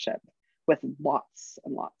membership with lots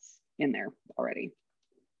and lots in there already.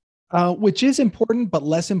 Which is important, but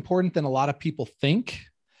less important than a lot of people think.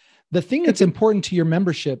 The thing that's important to your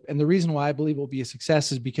membership, and the reason why I believe it will be a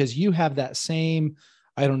success, is because you have that same,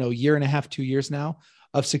 I don't know, year and a half, 2 years now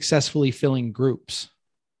of successfully filling groups.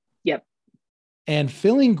 Yep. And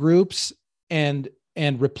filling groups and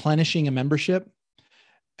replenishing a membership.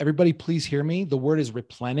 Everybody, please hear me. The word is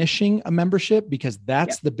replenishing a membership, because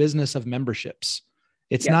that's the business of memberships.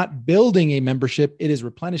 It's not building a membership. It is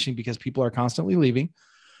replenishing, because people are constantly leaving.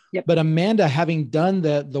 Yep. But Amanda, having done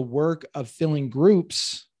the work of filling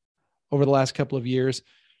groups over the last couple of years,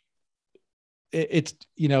 it's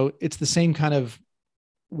the same kind of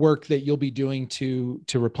work that you'll be doing to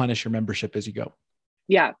replenish your membership as you go.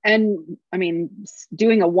 Yeah. And I mean,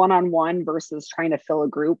 doing a one-on-one versus trying to fill a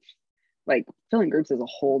group, like filling groups is a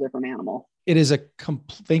whole different animal. It is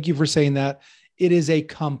thank you for saying that. It is a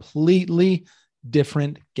completely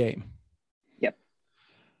different game. Yep.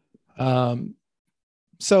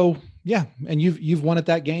 So yeah. And you've won at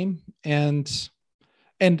that game. And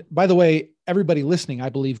by the way, everybody listening, I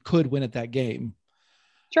believe, could win at that game.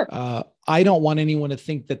 Sure. I don't want anyone to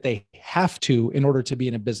think that they have to in order to be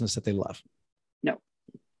in a business that they love.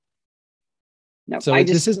 No, so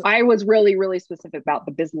I was really, really specific about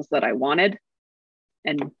the business that I wanted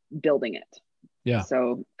and building it. Yeah.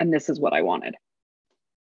 So, and this is what I wanted.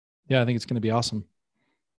 Yeah. I think it's going to be awesome.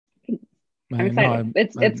 I'm excited.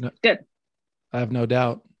 It's good. I have no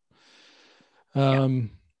doubt.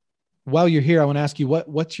 While you're here, I want to ask you,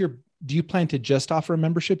 do you plan to just offer a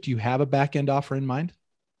membership? Do you have a back-end offer in mind?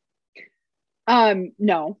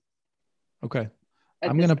 No. Okay.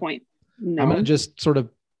 At this point, no. I'm going to just sort of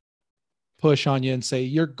push on you and say,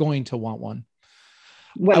 you're going to want one.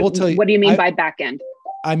 I will tell you. What do you mean by back end?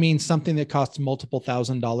 I mean, something that costs multiple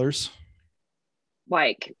 $1,000s.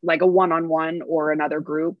 Like a one-on-one or another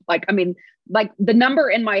group. Like the number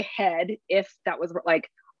in my head, if that was like,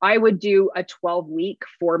 I would do a 12-week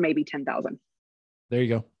for maybe 10,000. There you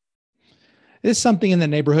go. It's something in the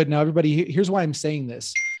neighborhood. Now, everybody, here's why I'm saying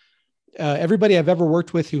this. Everybody I've ever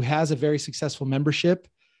worked with who has a very successful membership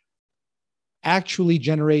actually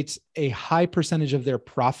generates a high percentage of their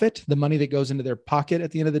profit. The money that goes into their pocket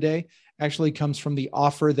at the end of the day actually comes from the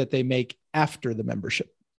offer that they make after the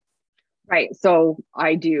membership. Right. So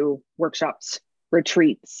I do workshops,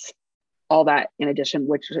 retreats, all that in addition,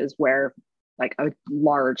 which is where like a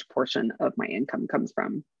large portion of my income comes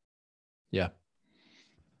from. Yeah.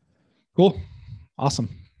 Cool. Awesome.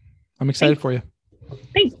 I'm excited for you.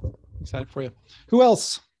 Thanks. Excited for you. Who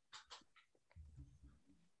else?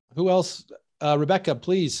 Rebecca,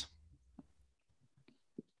 please.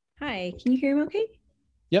 Hi, can you hear me okay?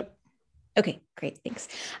 Yep. Okay, great, thanks.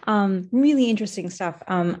 Really interesting stuff.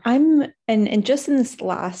 And just in this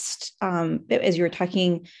last, as you were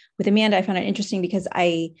talking with Amanda, I found it interesting because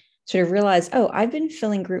I sort of realized, I've been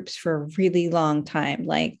filling groups for a really long time,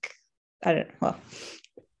 like,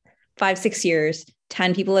 5-6 years,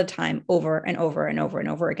 10 people at a time, over and over and over and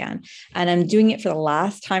over again. And I'm doing it for the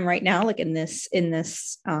last time right now, like in this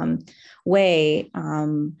way.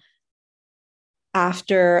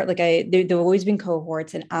 After there've always been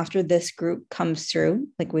cohorts, and after this group comes through,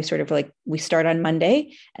 like we start on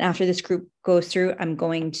Monday, and after this group goes through, I'm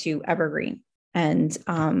going to Evergreen, and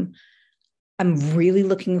I'm really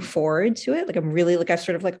looking forward to it. I've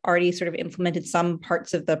sort of already sort of implemented some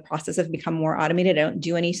parts of the process have become more automated. I don't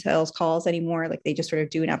do any sales calls anymore. Like they just sort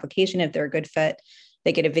of do an application. If they're a good fit,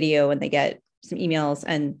 they get a video and they get some emails.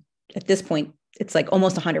 And at this point, it's like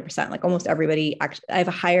almost 100%, like almost everybody actually, I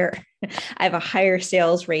have a higher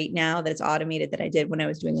sales rate now that it's automated than I did when I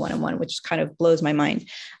was doing one-on-one, which kind of blows my mind.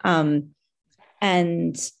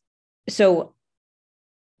 And so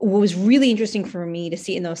what was really interesting for me to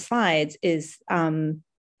see in those slides is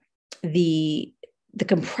the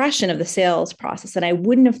compression of the sales process. And I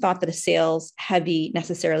wouldn't have thought that a sales heavy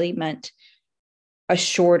necessarily meant a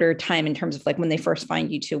shorter time in terms of like when they first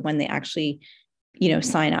find you to when they actually,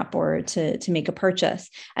 sign up or to make a purchase.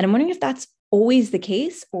 And I'm wondering if that's always the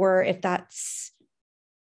case, or if that's,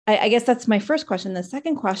 I guess that's my first question. The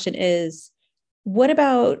second question is, what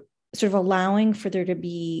about sort of allowing for there to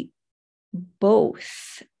be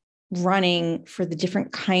both running for the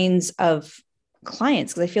different kinds of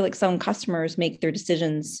clients? Because I feel like some customers make their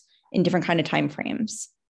decisions in different kind of timeframes,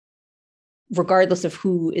 regardless of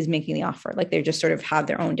who is making the offer. Like they just sort of have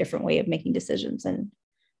their own different way of making decisions and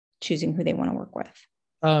choosing who they want to work with.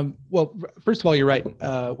 Well, first of all, you're right.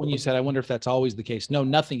 When you said, I wonder if that's always the case. No,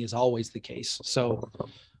 nothing is always the case. So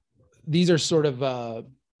these are sort of,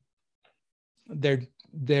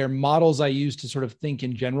 they're models I use to sort of think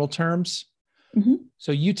in general terms. Mm-hmm.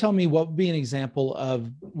 So you tell me what would be an example of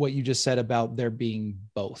what you just said about there being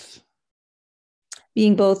both.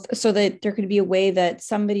 Being both, so that there could be a way that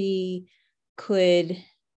somebody could,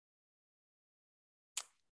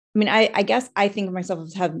 I mean, I guess I think of myself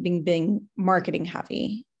as having been marketing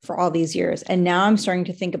heavy for all these years. And now I'm starting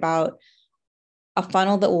to think about a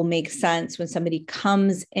funnel that will make sense when somebody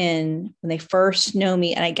comes in, when they first know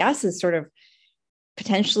me. And I guess is sort of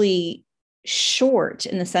potentially short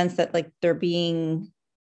in the sense that like they're being,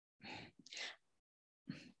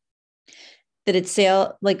 that it's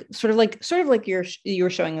sale, like sort of like you're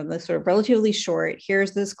showing them this sort of relatively short,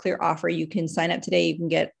 here's this clear offer. You can sign up today. You can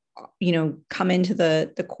get, come into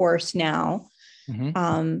the course now.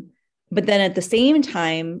 Mm-hmm. But then at the same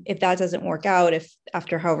time, if that doesn't work out, if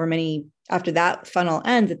after that funnel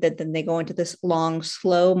ends, then they go into this long,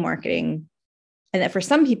 slow marketing. And that for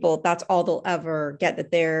some people, that's all they'll ever get,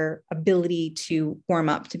 that their ability to warm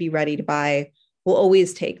up, to be ready to buy will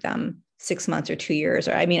always take them 6 months or 2 years.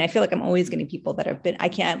 Or, I mean, I feel like I'm always getting people that have been, I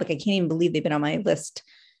can't even believe they've been on my list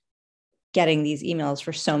getting these emails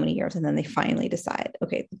for so many years. And then they finally decide,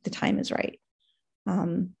 okay, the time is right.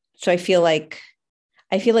 So I feel like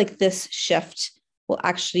this shift will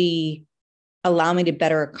actually allow me to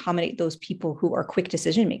better accommodate those people who are quick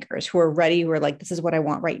decision makers, who are ready, who are like, this is what I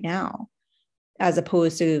want right now, as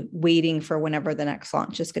opposed to waiting for whenever the next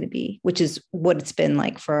launch is going to be, which is what it's been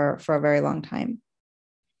like for a very long time.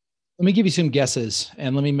 Let me give you some guesses,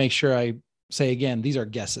 and let me make sure I say again, these are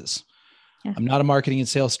guesses. Yeah. I'm not a marketing and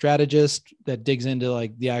sales strategist that digs into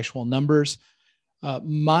like the actual numbers.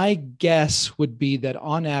 My guess would be that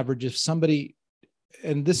on average, if somebody,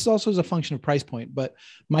 and this also is a function of price point, but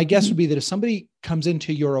my guess would be that if somebody comes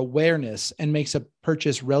into your awareness and makes a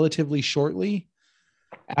purchase relatively shortly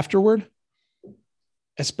afterward,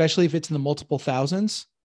 especially if it's in the multiple thousands,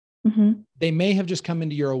 they may have just come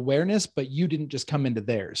into your awareness, but you didn't just come into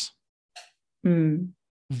theirs.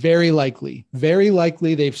 Very likely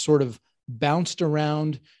they've sort of bounced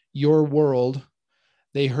around your world.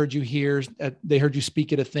 They heard you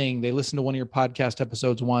speak at a thing. They listened to one of your podcast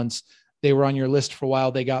episodes once. They were on your list for a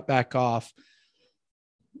while. They got back off.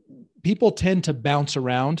 People tend to bounce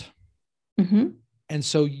around. And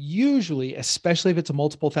so usually, especially if it's a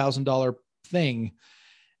multiple $1,000 thing,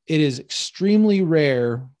 it is extremely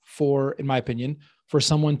rare for, in my opinion, for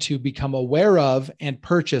someone to become aware of and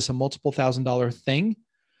purchase a multiple $1,000 thing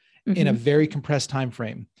in a very compressed time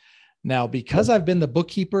frame. Now, because I've been the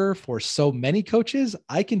bookkeeper for so many coaches,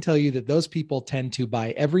 I can tell you that those people tend to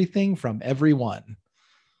buy everything from everyone.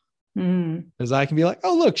 Because I can be like,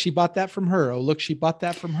 oh, look, she bought that from her. Oh, look, she bought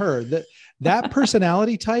that from her. That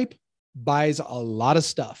personality type buys a lot of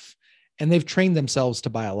stuff, and they've trained themselves to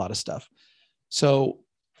buy a lot of stuff. So,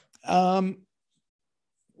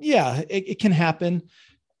 yeah, it can happen.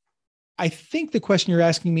 I think the question you're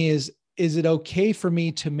asking me is it okay for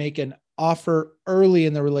me to make an offer early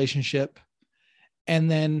in the relationship and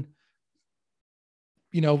then,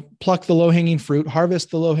 pluck the low-hanging fruit,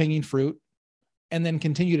 harvest the low-hanging fruit, and then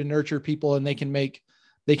continue to nurture people, and they can make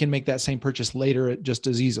that same purchase later just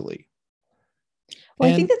as easily?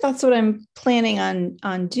 Well, I think that's what I'm planning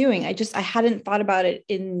on doing. I hadn't thought about it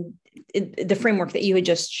in the framework that you had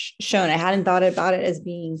just shown. I hadn't thought about it as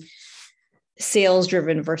being sales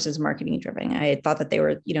driven versus marketing driven. I had thought that they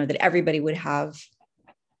were, that everybody would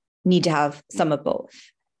need to have some of both.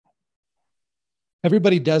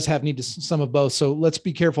 Everybody does have need to some of both. So let's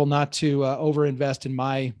be careful not to overinvest in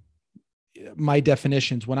my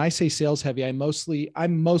definitions. When I say sales heavy, I'm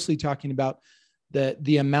mostly talking about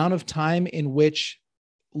the amount of time in which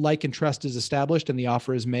like and trust is established and the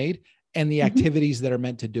offer is made, and the activities that are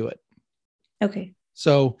meant to do it. Okay.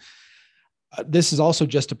 So this is also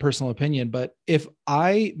just a personal opinion, but if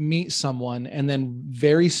I meet someone and then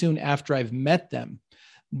very soon after I've met them,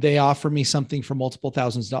 they offer me something for multiple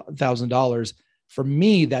 $1,000, for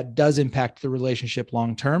me, that does impact the relationship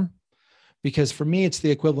long-term, because for me, it's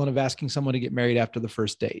the equivalent of asking someone to get married after the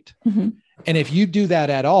first date. And if you do that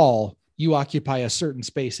at all, you occupy a certain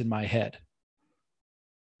space in my head.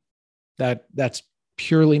 That's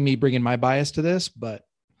purely me bringing my bias to this, but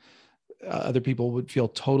other people would feel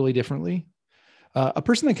totally differently. A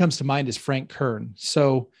person that comes to mind is Frank Kern.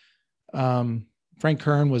 So Frank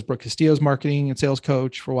Kern was Brooke Castillo's marketing and sales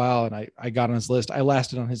coach for a while, and I got on his list. I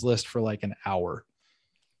lasted on his list for like an hour.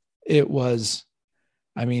 It was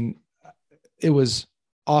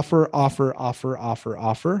offer.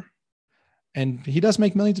 And he does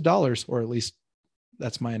make millions of dollars, or at least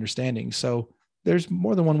that's my understanding. So there's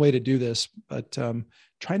more than one way to do this, but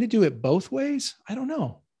trying to do it both ways, I don't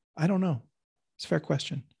know. It's a fair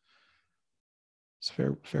question. It's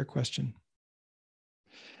a fair question.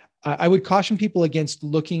 I would caution people against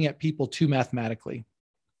looking at people too mathematically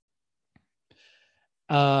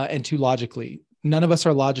and too logically. None of us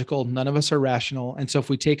are logical. None of us are rational. And so if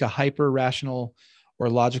we take a hyper rational or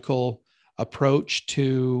logical approach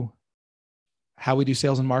to how we do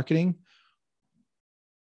sales and marketing,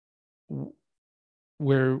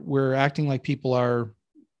 we're acting like people are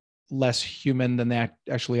less human than they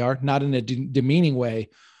actually are, not in a demeaning way,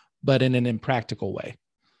 but in an impractical way.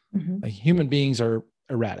 Mm-hmm. Like, human beings are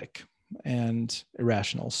erratic and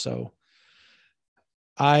irrational. So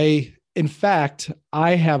in fact,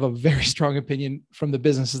 I have a very strong opinion from the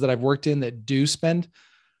businesses that I've worked in that do spend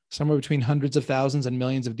somewhere between hundreds of thousands and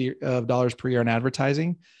millions of dollars per year on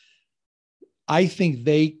advertising. I think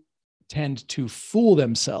they tend to fool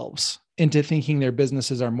themselves into thinking their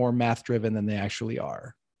businesses are more math driven than they actually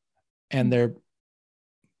are. And they're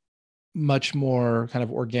much more kind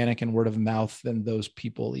of organic and word of mouth than those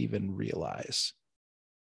people even realize.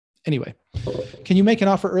 Anyway, can you make an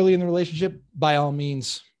offer early in the relationship? By all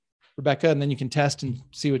means, Rebecca, and then you can test and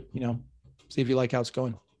see what, see if you like how it's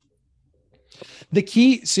going. The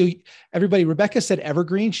key, so everybody, Rebecca said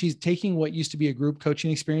evergreen. She's taking what used to be a group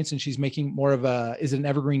coaching experience and she's making more of is it an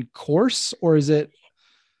evergreen course, or is it?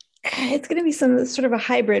 It's going to be some sort of a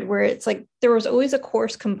hybrid where it's like there was always a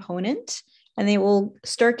course component, and they will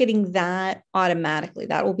start getting that automatically.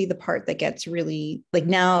 That will be the part that gets really, like,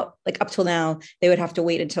 now, like up till now, they would have to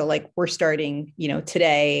wait until, like, we're starting,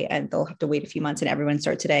 today, and they'll have to wait a few months and everyone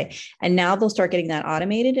start today. And now they'll start getting that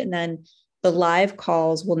automated. And then the live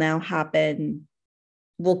calls will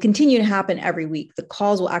continue to happen every week. The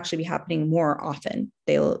calls will actually be happening more often.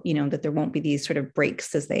 They'll, that there won't be these sort of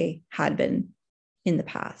breaks as they had been in the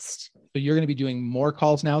past. So you're going to be doing more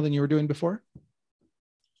calls now than you were doing before?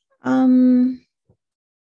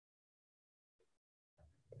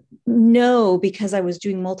 No, because I was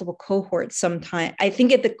doing multiple cohorts sometime. I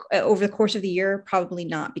think over the course of the year, probably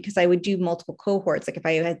not, because I would do multiple cohorts. Like if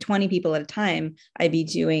I had 20 people at a time, I'd be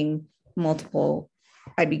doing,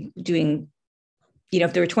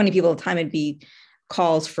 if there were 20 people at a time, it'd be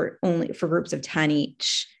calls for groups of 10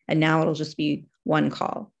 each. And now it'll just be one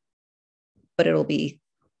call, but it'll be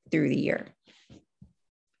through the year.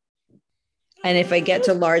 And if I get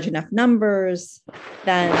to large enough numbers,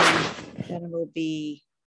 then it will be,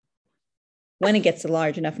 when it gets to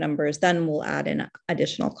large enough numbers, then we'll add in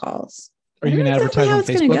additional calls. Are you going to advertise on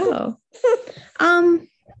Facebook?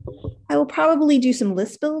 I will probably do some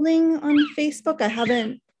list building on Facebook.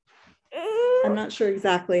 I'm not sure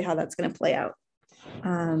exactly how that's going to play out.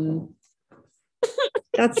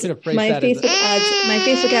 That's my Facebook ads. My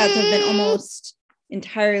Facebook ads have been almost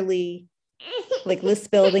entirely like list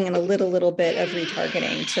building and a little bit of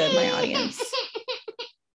retargeting to my audience.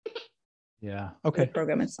 Yeah. Okay. The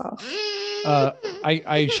program itself.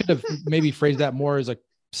 I should have maybe phrased that more as a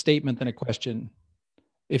statement than a question.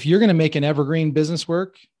 If you're going to make an evergreen business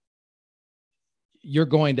work, you're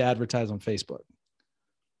going to advertise on Facebook,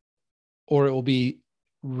 or it will be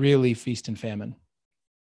really feast and famine.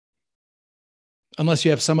 Unless you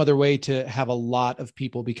have some other way to have a lot of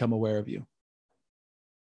people become aware of you.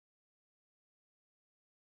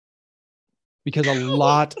 Because a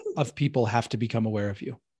lot of people have to become aware of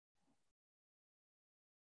you.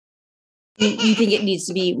 You think it needs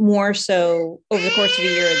to be more so over the course of a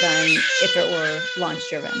year than if it were launch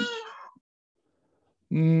driven?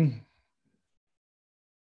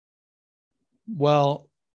 Well,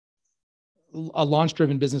 a launch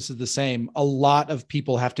driven business is the same. A lot of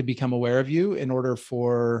people have to become aware of you in order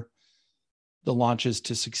for the launches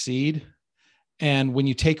to succeed. And when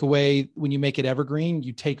you make it evergreen,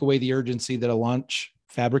 you take away the urgency that a launch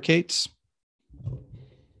fabricates.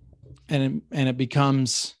 And it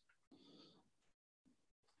becomes,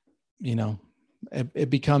 it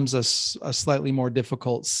becomes a slightly more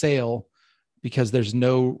difficult sale because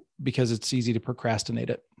it's easy to procrastinate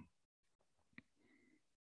it.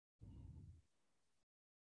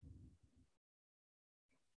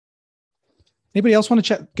 Anybody else want to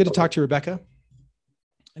chat? Good to talk to you, Rebecca.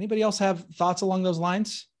 Anybody else have thoughts along those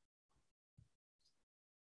lines?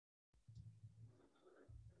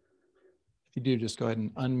 If you do, just go ahead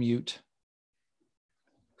and unmute.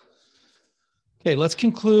 Okay, let's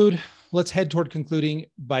conclude. Let's head toward concluding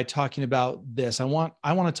by talking about this. I want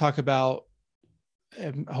to talk about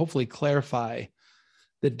and hopefully clarify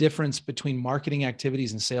the difference between marketing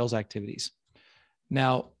activities and sales activities.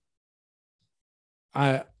 Now,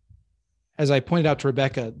 as I pointed out to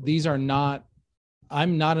Rebecca,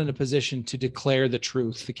 I'm not in a position to declare the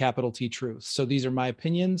truth, the capital T truth. So these are my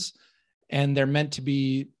opinions, and they're meant to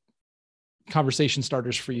be conversation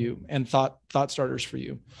starters for you and thought starters for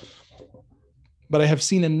you. but I have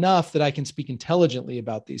seen enough that I can speak intelligently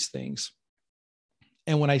about these things.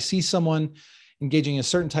 And when I see someone engaging in a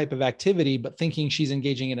certain type of activity, but thinking she's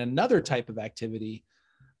engaging in another type of activity,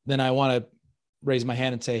 then I want to raise my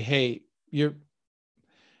hand and say, hey, you're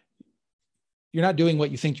not doing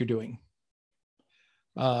what you think you're doing.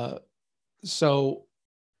 So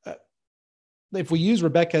if we use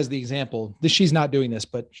Rebecca as the example, she's not doing this,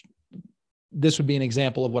 but this would be an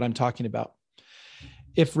example of what I'm talking about.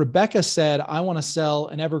 If Rebecca said, I want to sell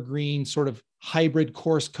an evergreen sort of hybrid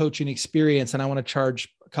course coaching experience, and I want to charge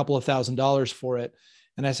a couple of $1,000s for it.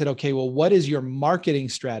 And I said, okay, well, what is your marketing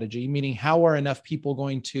strategy? Meaning, how are enough people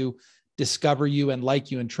going to discover you and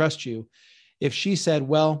like you and trust you? If she said,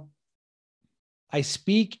 well, I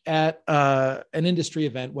speak at an industry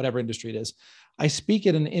event, whatever industry it is, I speak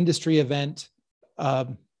at an industry event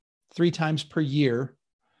 3 times per year.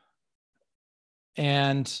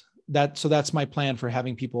 And that's my plan for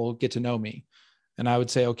having people get to know me. And I would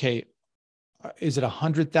say, okay, is it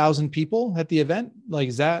 100,000 people at the event?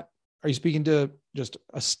 Like, are you speaking to just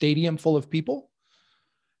a stadium full of people?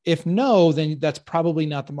 If no, then that's probably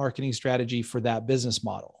not the marketing strategy for that business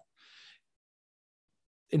model.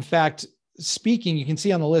 In fact, speaking, you can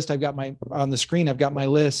see on the list, on the screen, I've got my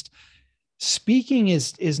list. Speaking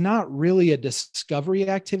is not really a discovery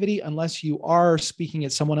activity unless you are speaking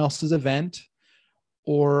at someone else's event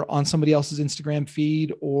or on somebody else's Instagram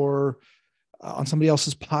feed or on somebody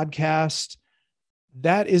else's podcast.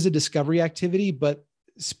 That is a discovery activity, but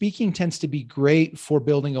speaking tends to be great for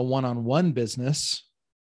building a one-on-one business.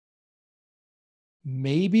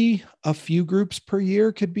 Maybe a few groups per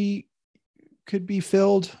year could be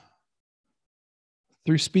filled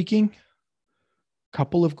through speaking, a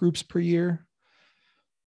couple of groups per year.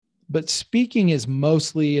 But speaking is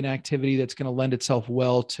mostly an activity that's going to lend itself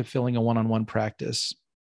well to filling a one-on-one practice.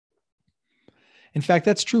 In fact,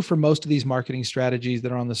 that's true for most of these marketing strategies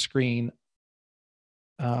that are on the screen,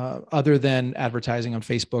 other than advertising on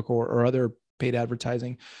Facebook or other paid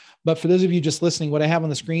advertising. But for those of you just listening, what I have on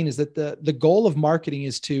the screen is that the goal of marketing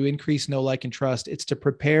is to increase know, like, and trust. It's to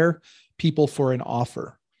prepare people for an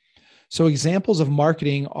offer. So examples of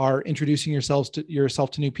marketing are introducing yourself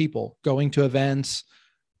to new people, going to events,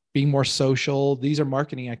 being more social. These are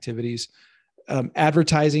marketing activities.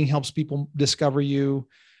 Advertising helps people discover you,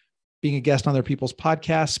 being a guest on other people's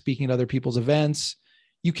podcasts, speaking at other people's events.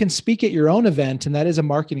 You can speak at your own event, and that is a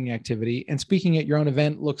marketing activity. And speaking at your own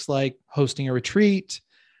event looks like hosting a retreat.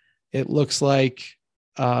 It looks like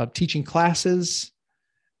teaching classes.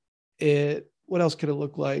 What else could it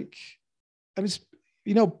look like? I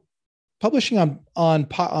mean, publishing on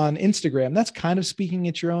Instagram, that's kind of speaking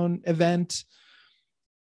at your own event.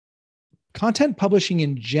 Content publishing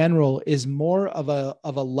in general is more of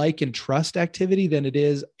a like and trust activity than it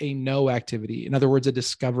is a know activity. In other words, a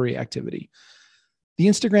discovery activity. The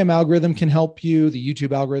Instagram algorithm can help you. The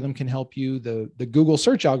YouTube algorithm can help you. The Google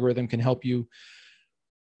search algorithm can help you.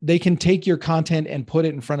 They can take your content and put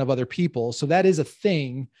it in front of other people. So that is a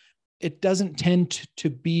thing. It doesn't tend to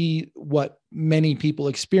be what many people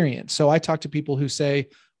experience. So I talk to people who say,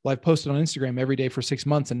 well, I've posted on Instagram every day for 6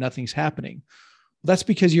 months and nothing's happening. That's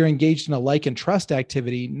because you're engaged in a like and trust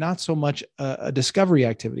activity, not so much a discovery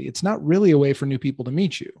activity. It's not really a way for new people to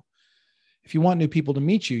meet you. If you want new people to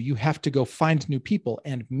meet you, you have to go find new people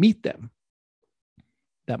and meet them.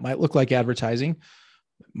 That might look like advertising.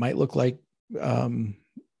 It might look like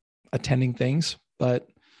attending things, but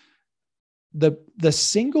the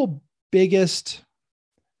single biggest,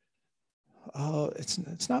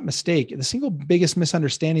 it's not mistake. The single biggest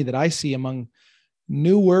misunderstanding that I see among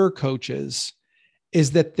newer coaches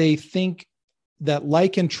is that they think that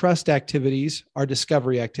like and trust activities are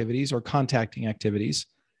discovery activities or contacting activities,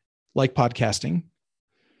 like podcasting.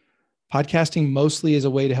 Podcasting mostly is a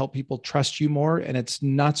way to help people trust you more, and it's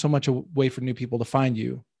not so much a way for new people to find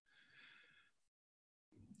you.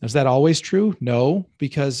 Is that always true? No,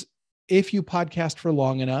 because if you podcast for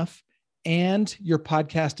long enough and your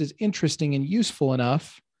podcast is interesting and useful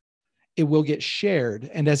enough, it will get shared.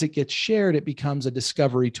 And as it gets shared, it becomes a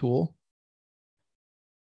discovery tool.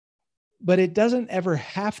 But it doesn't ever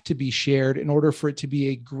have to be shared in order for it to be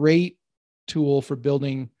a great tool for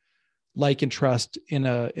building like and trust in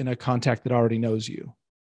a contact that already knows you.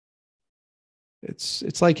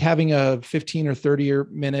 It's like having a 15 or 30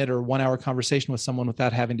 minute or 1 hour conversation with someone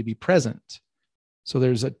without having to be present. So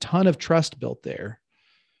there's a ton of trust built there.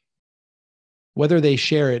 Whether they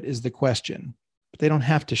share it is the question, but they don't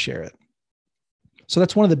have to share it. So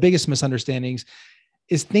that's one of the biggest misunderstandings,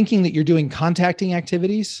 is thinking that you're doing contacting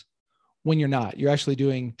activities when you're not. You're actually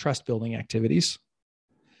doing trust building activities.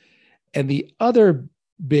 And the other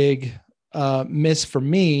big miss for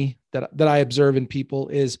me that I observe in people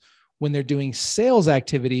is when they're doing sales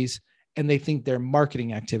activities and they think they're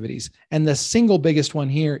marketing activities. And the single biggest one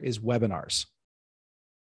here is webinars.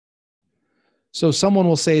 So someone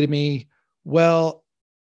will say to me, well,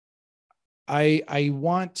 I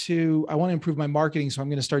want to improve my marketing, so I'm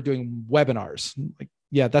going to start doing webinars. Like,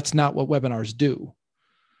 yeah, that's not what webinars do.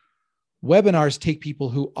 Webinars take people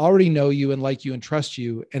who already know you and like you and trust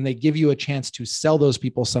you, and they give you a chance to sell those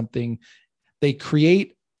people something. They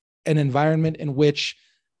create an environment in which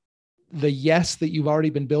the yes that you've already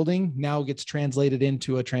been building now gets translated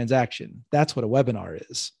into a transaction. That's what a webinar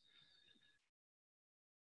is.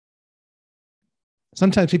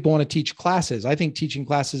 Sometimes people want to teach classes. I think teaching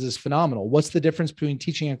classes is phenomenal. What's the difference between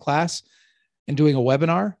teaching a class and doing a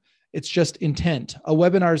webinar? It's just intent. A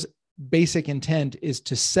webinar's basic intent is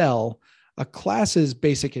to sell. A class's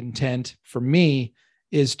basic intent for me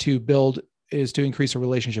is to increase a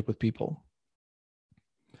relationship with people.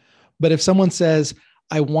 But if someone says,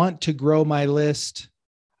 I want to grow my list,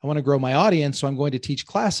 I want to grow my audience, so I'm going to teach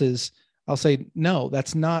classes, I'll say, no,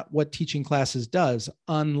 that's not what teaching classes does,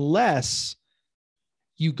 unless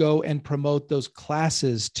you go and promote those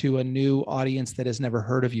classes to a new audience that has never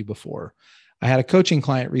heard of you before. I had a coaching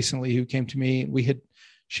client recently who came to me.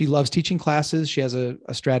 She loves teaching classes. She has a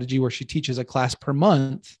strategy where she teaches a class per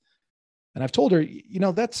month. And I've told her,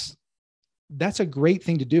 that's a great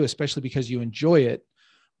thing to do, especially because you enjoy it,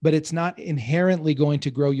 but it's not inherently going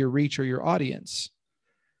to grow your reach or your audience.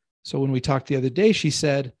 So when we talked the other day, she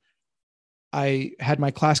said, I had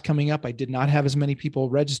my class coming up. I did not have as many people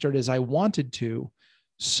registered as I wanted to.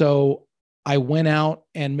 So I went out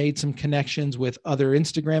and made some connections with other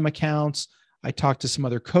Instagram accounts. I talked to some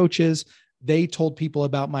other coaches. They told people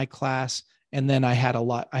about my class. And then I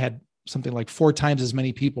had something like 4 times as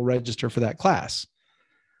many people register for that class.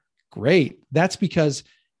 Great. That's because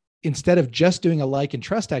instead of just doing a like and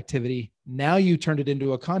trust activity, now you turned it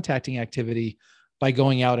into a contacting activity by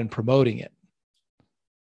going out and promoting it.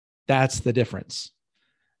 That's the difference.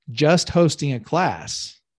 Just hosting a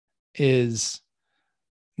class is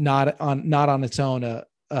not on its own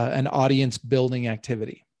an audience building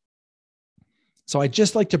activity. So I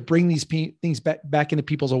just like to bring these things back into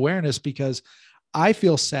people's awareness, because I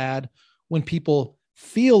feel sad when people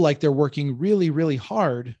feel like they're working really, really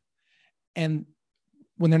hard, and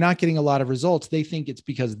when they're not getting a lot of results, they think it's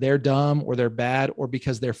because they're dumb or they're bad or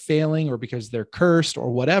because they're failing or because they're cursed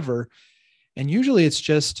or whatever. And usually it's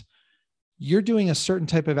just you're doing a certain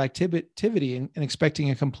type of activity and expecting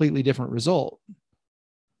a completely different result.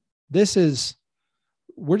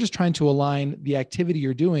 We're just trying to align the activity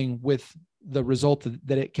you're doing with the result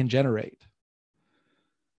that it can generate.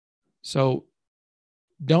 So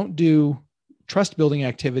don't do trust building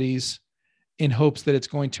activities in hopes that it's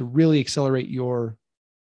going to really accelerate your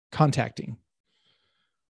contacting.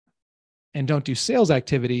 And don't do sales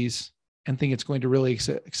activities and think it's going to really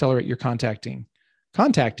accelerate your contacting.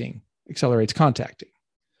 Contacting accelerates contacting.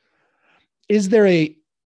 Is there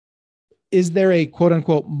a quote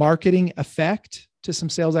unquote marketing effect to some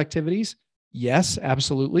sales activities? Yes,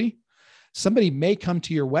 absolutely. Somebody may come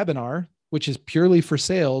to your webinar, which is purely for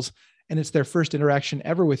sales, and it's their first interaction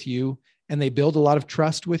ever with you, and they build a lot of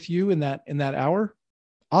trust with you in that hour.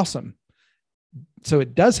 Awesome. So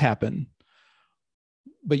it does happen,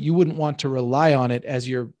 but you wouldn't want to rely on it as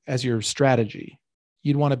your strategy.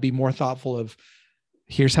 You'd want to be more thoughtful of,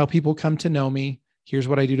 here's how people come to know me. Here's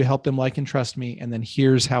what I do to help them like and trust me. And then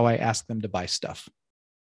here's how I ask them to buy stuff.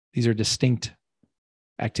 These are distinct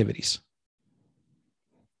activities.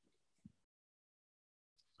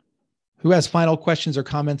 Who has final questions or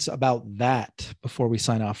comments about that before we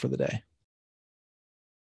sign off for the day?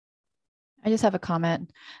 I just have a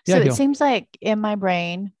comment. Yeah, So it seems like in my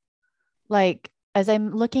brain, like as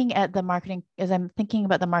I'm thinking about the marketing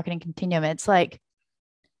continuum, it's like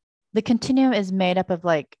the continuum is made up of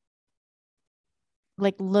like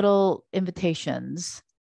little invitations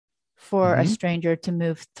for a stranger to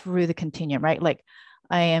move through the continuum, right? Like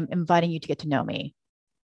I am inviting you to get to know me.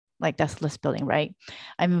 Like that's list building, right?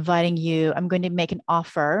 I'm inviting you, I'm going to make an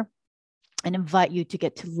offer and invite you to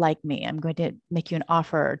get to like me. I'm going to make you an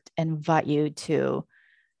offer and invite you to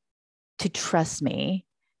trust me.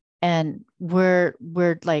 And we're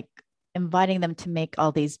like inviting them to make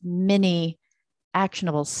all these mini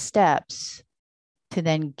actionable steps to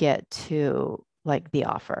then get to like the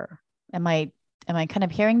offer. Am I kind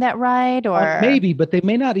of hearing that right? Or maybe, but they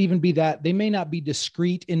may not even be that. They may not be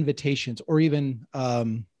discrete invitations or even,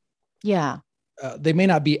 they may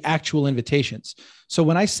not be actual invitations. So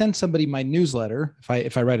when I send somebody my newsletter,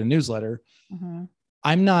 if I write a newsletter,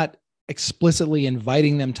 I'm not explicitly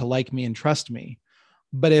inviting them to like me and trust me.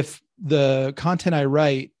 But if the content I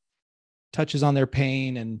write touches on their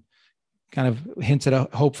pain and kind of hints at a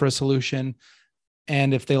hope for a solution,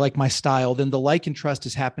 and if they like my style, then the like and trust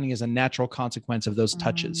is happening as a natural consequence of those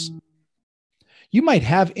touches. You might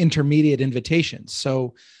have intermediate invitations.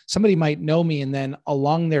 So somebody might know me, and then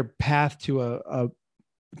along their path to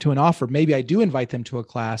an offer, maybe I do invite them to a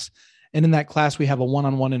class, and in that class we have a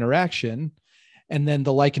one-on-one interaction, and then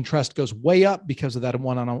the like and trust goes way up because of that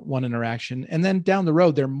one-on-one interaction. And then down the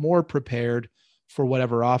road, they're more prepared for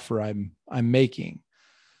whatever offer I'm making.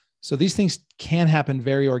 So these things can happen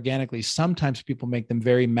very organically. Sometimes people make them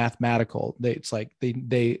very mathematical. It's like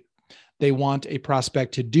they want a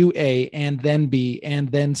prospect to do A and then B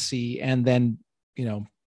and then C and then,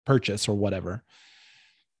 purchase or whatever.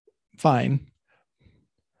 Fine.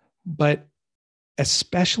 But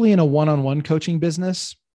especially in a one-on-one coaching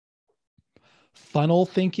business, funnel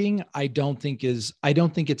thinking, I don't think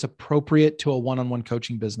it's appropriate to a one-on-one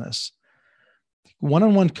coaching business.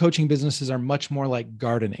 One-on-one coaching businesses are much more like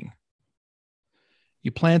gardening.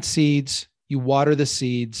 You plant seeds, you water the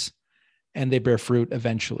seeds, and they bear fruit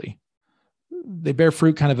eventually. They bear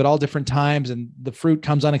fruit kind of at all different times, and the fruit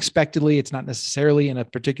comes unexpectedly. It's not necessarily in a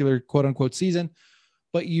particular quote unquote season,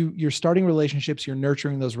 but you're starting relationships, you're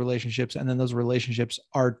nurturing those relationships, and then those relationships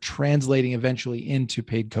are translating eventually into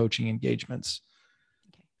paid coaching engagements.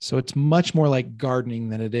 So it's much more like gardening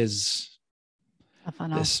than it is a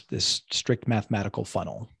funnel. This strict mathematical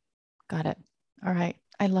funnel. Got it. All right.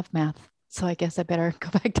 I love math, so I guess I better go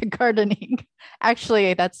back to gardening.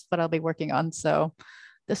 Actually, that's what I'll be working on. So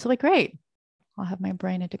this will be great. I'll have my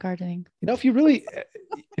brain into gardening. If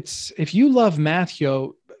you love math,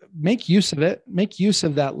 make use of it. Make use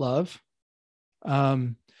of that love.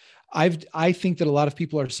 I think that a lot of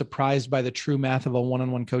people are surprised by the true math of a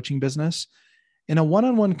one-on-one coaching business. In a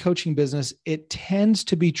one-on-one coaching business, it tends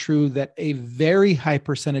to be true that a very high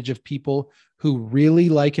percentage of people who really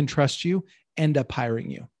like and trust you end up hiring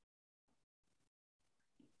you.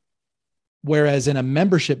 Whereas in a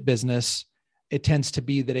membership business, it tends to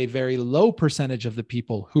be that a very low percentage of the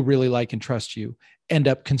people who really like and trust you end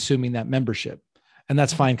up consuming that membership. And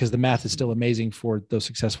that's fine because the math is still amazing for those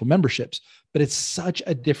successful memberships, but it's such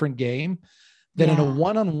a different game than in a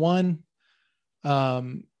one-on-one.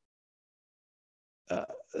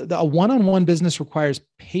 A one-on-one business requires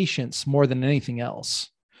patience more than anything else.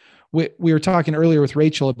 We were talking earlier with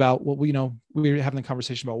Rachel about we were having a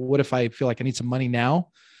conversation about what if I feel like I need some money now?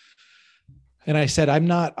 And I said,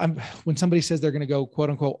 when somebody says they're going to go quote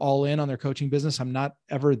unquote all in on their coaching business, I'm not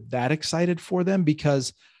ever that excited for them,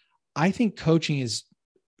 because I think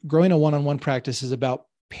growing a one-on-one practice is about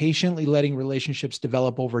patiently letting relationships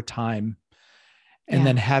develop over time and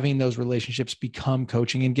then having those relationships become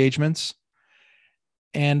coaching engagements.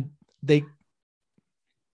 And they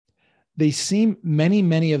seem,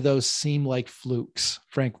 many of those seem like flukes,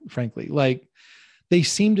 frankly, like they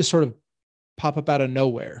seem to sort of pop up out of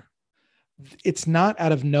nowhere. It's not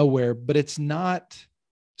out of nowhere, but it's not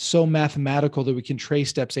so mathematical that we can trace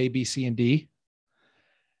steps A, B, C, and D.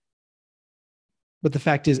 But the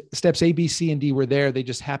fact is, steps A, B, C, and D were there. They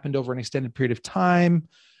just happened over an extended period of time,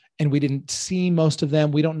 and we didn't see most of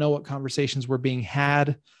them. We don't know what conversations were being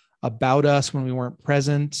had about us when we weren't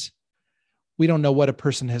present. We don't know what a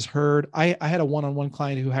person has heard. I had a one-on-one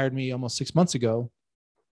client who hired me almost 6 months ago,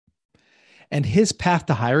 and his path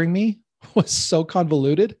to hiring me was so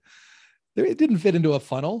convoluted. It didn't fit into a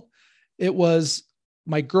funnel. It was,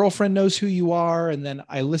 my girlfriend knows who you are, and then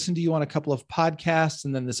I listened to you on a couple of podcasts,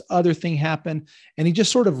 and then this other thing happened, and he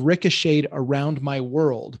just sort of ricocheted around my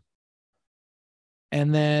world,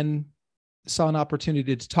 and then saw an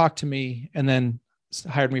opportunity to talk to me, and then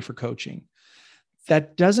hired me for coaching.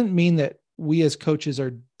 That doesn't mean that we as coaches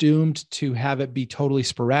are doomed to have it be totally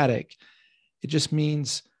sporadic. It just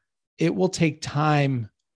means it will take time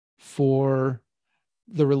for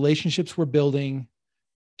the relationships we're building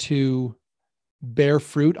to bear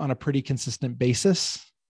fruit on a pretty consistent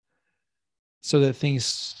basis so that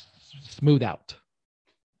things smooth out.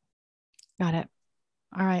 Got it.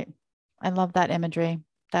 All right. I love that imagery.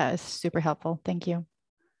 That is super helpful. Thank you.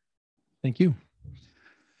 Thank you.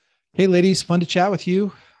 Hey, ladies, fun to chat with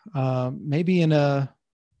you. Maybe in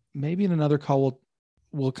another call,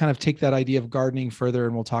 we'll kind of take that idea of gardening further,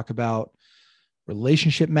 and we'll talk about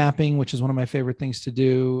relationship mapping, which is one of my favorite things to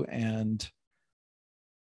do. And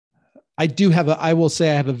I will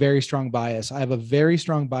say I have a very strong bias. I have a very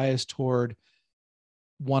strong bias toward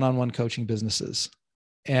one-on-one coaching businesses.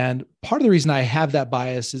 And part of the reason I have that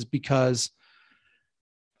bias is because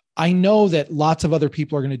I know that lots of other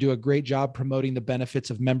people are going to do a great job promoting the benefits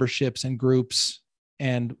of memberships and groups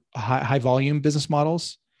and high volume business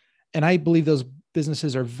models. And I believe those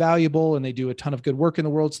businesses are valuable and they do a ton of good work in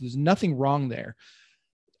the world. So there's nothing wrong there.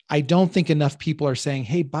 I don't think enough people are saying,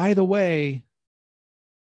 hey, by the way,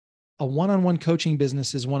 a one-on-one coaching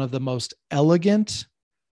business is one of the most elegant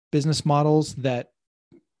business models that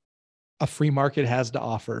a free market has to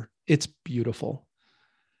offer. It's beautiful.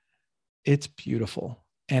 It's beautiful.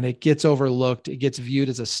 And it gets overlooked. It gets viewed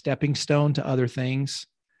as a stepping stone to other things.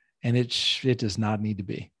 And it does not need to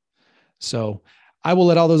be. So I will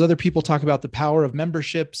let all those other people talk about the power of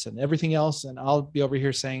memberships and everything else. And I'll be over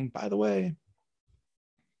here saying, by the way,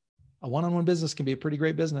 a one-on-one business can be a pretty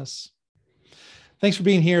great business. Thanks for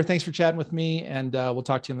being here. Thanks for chatting with me. And we'll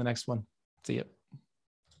talk to you in the next one. See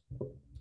you.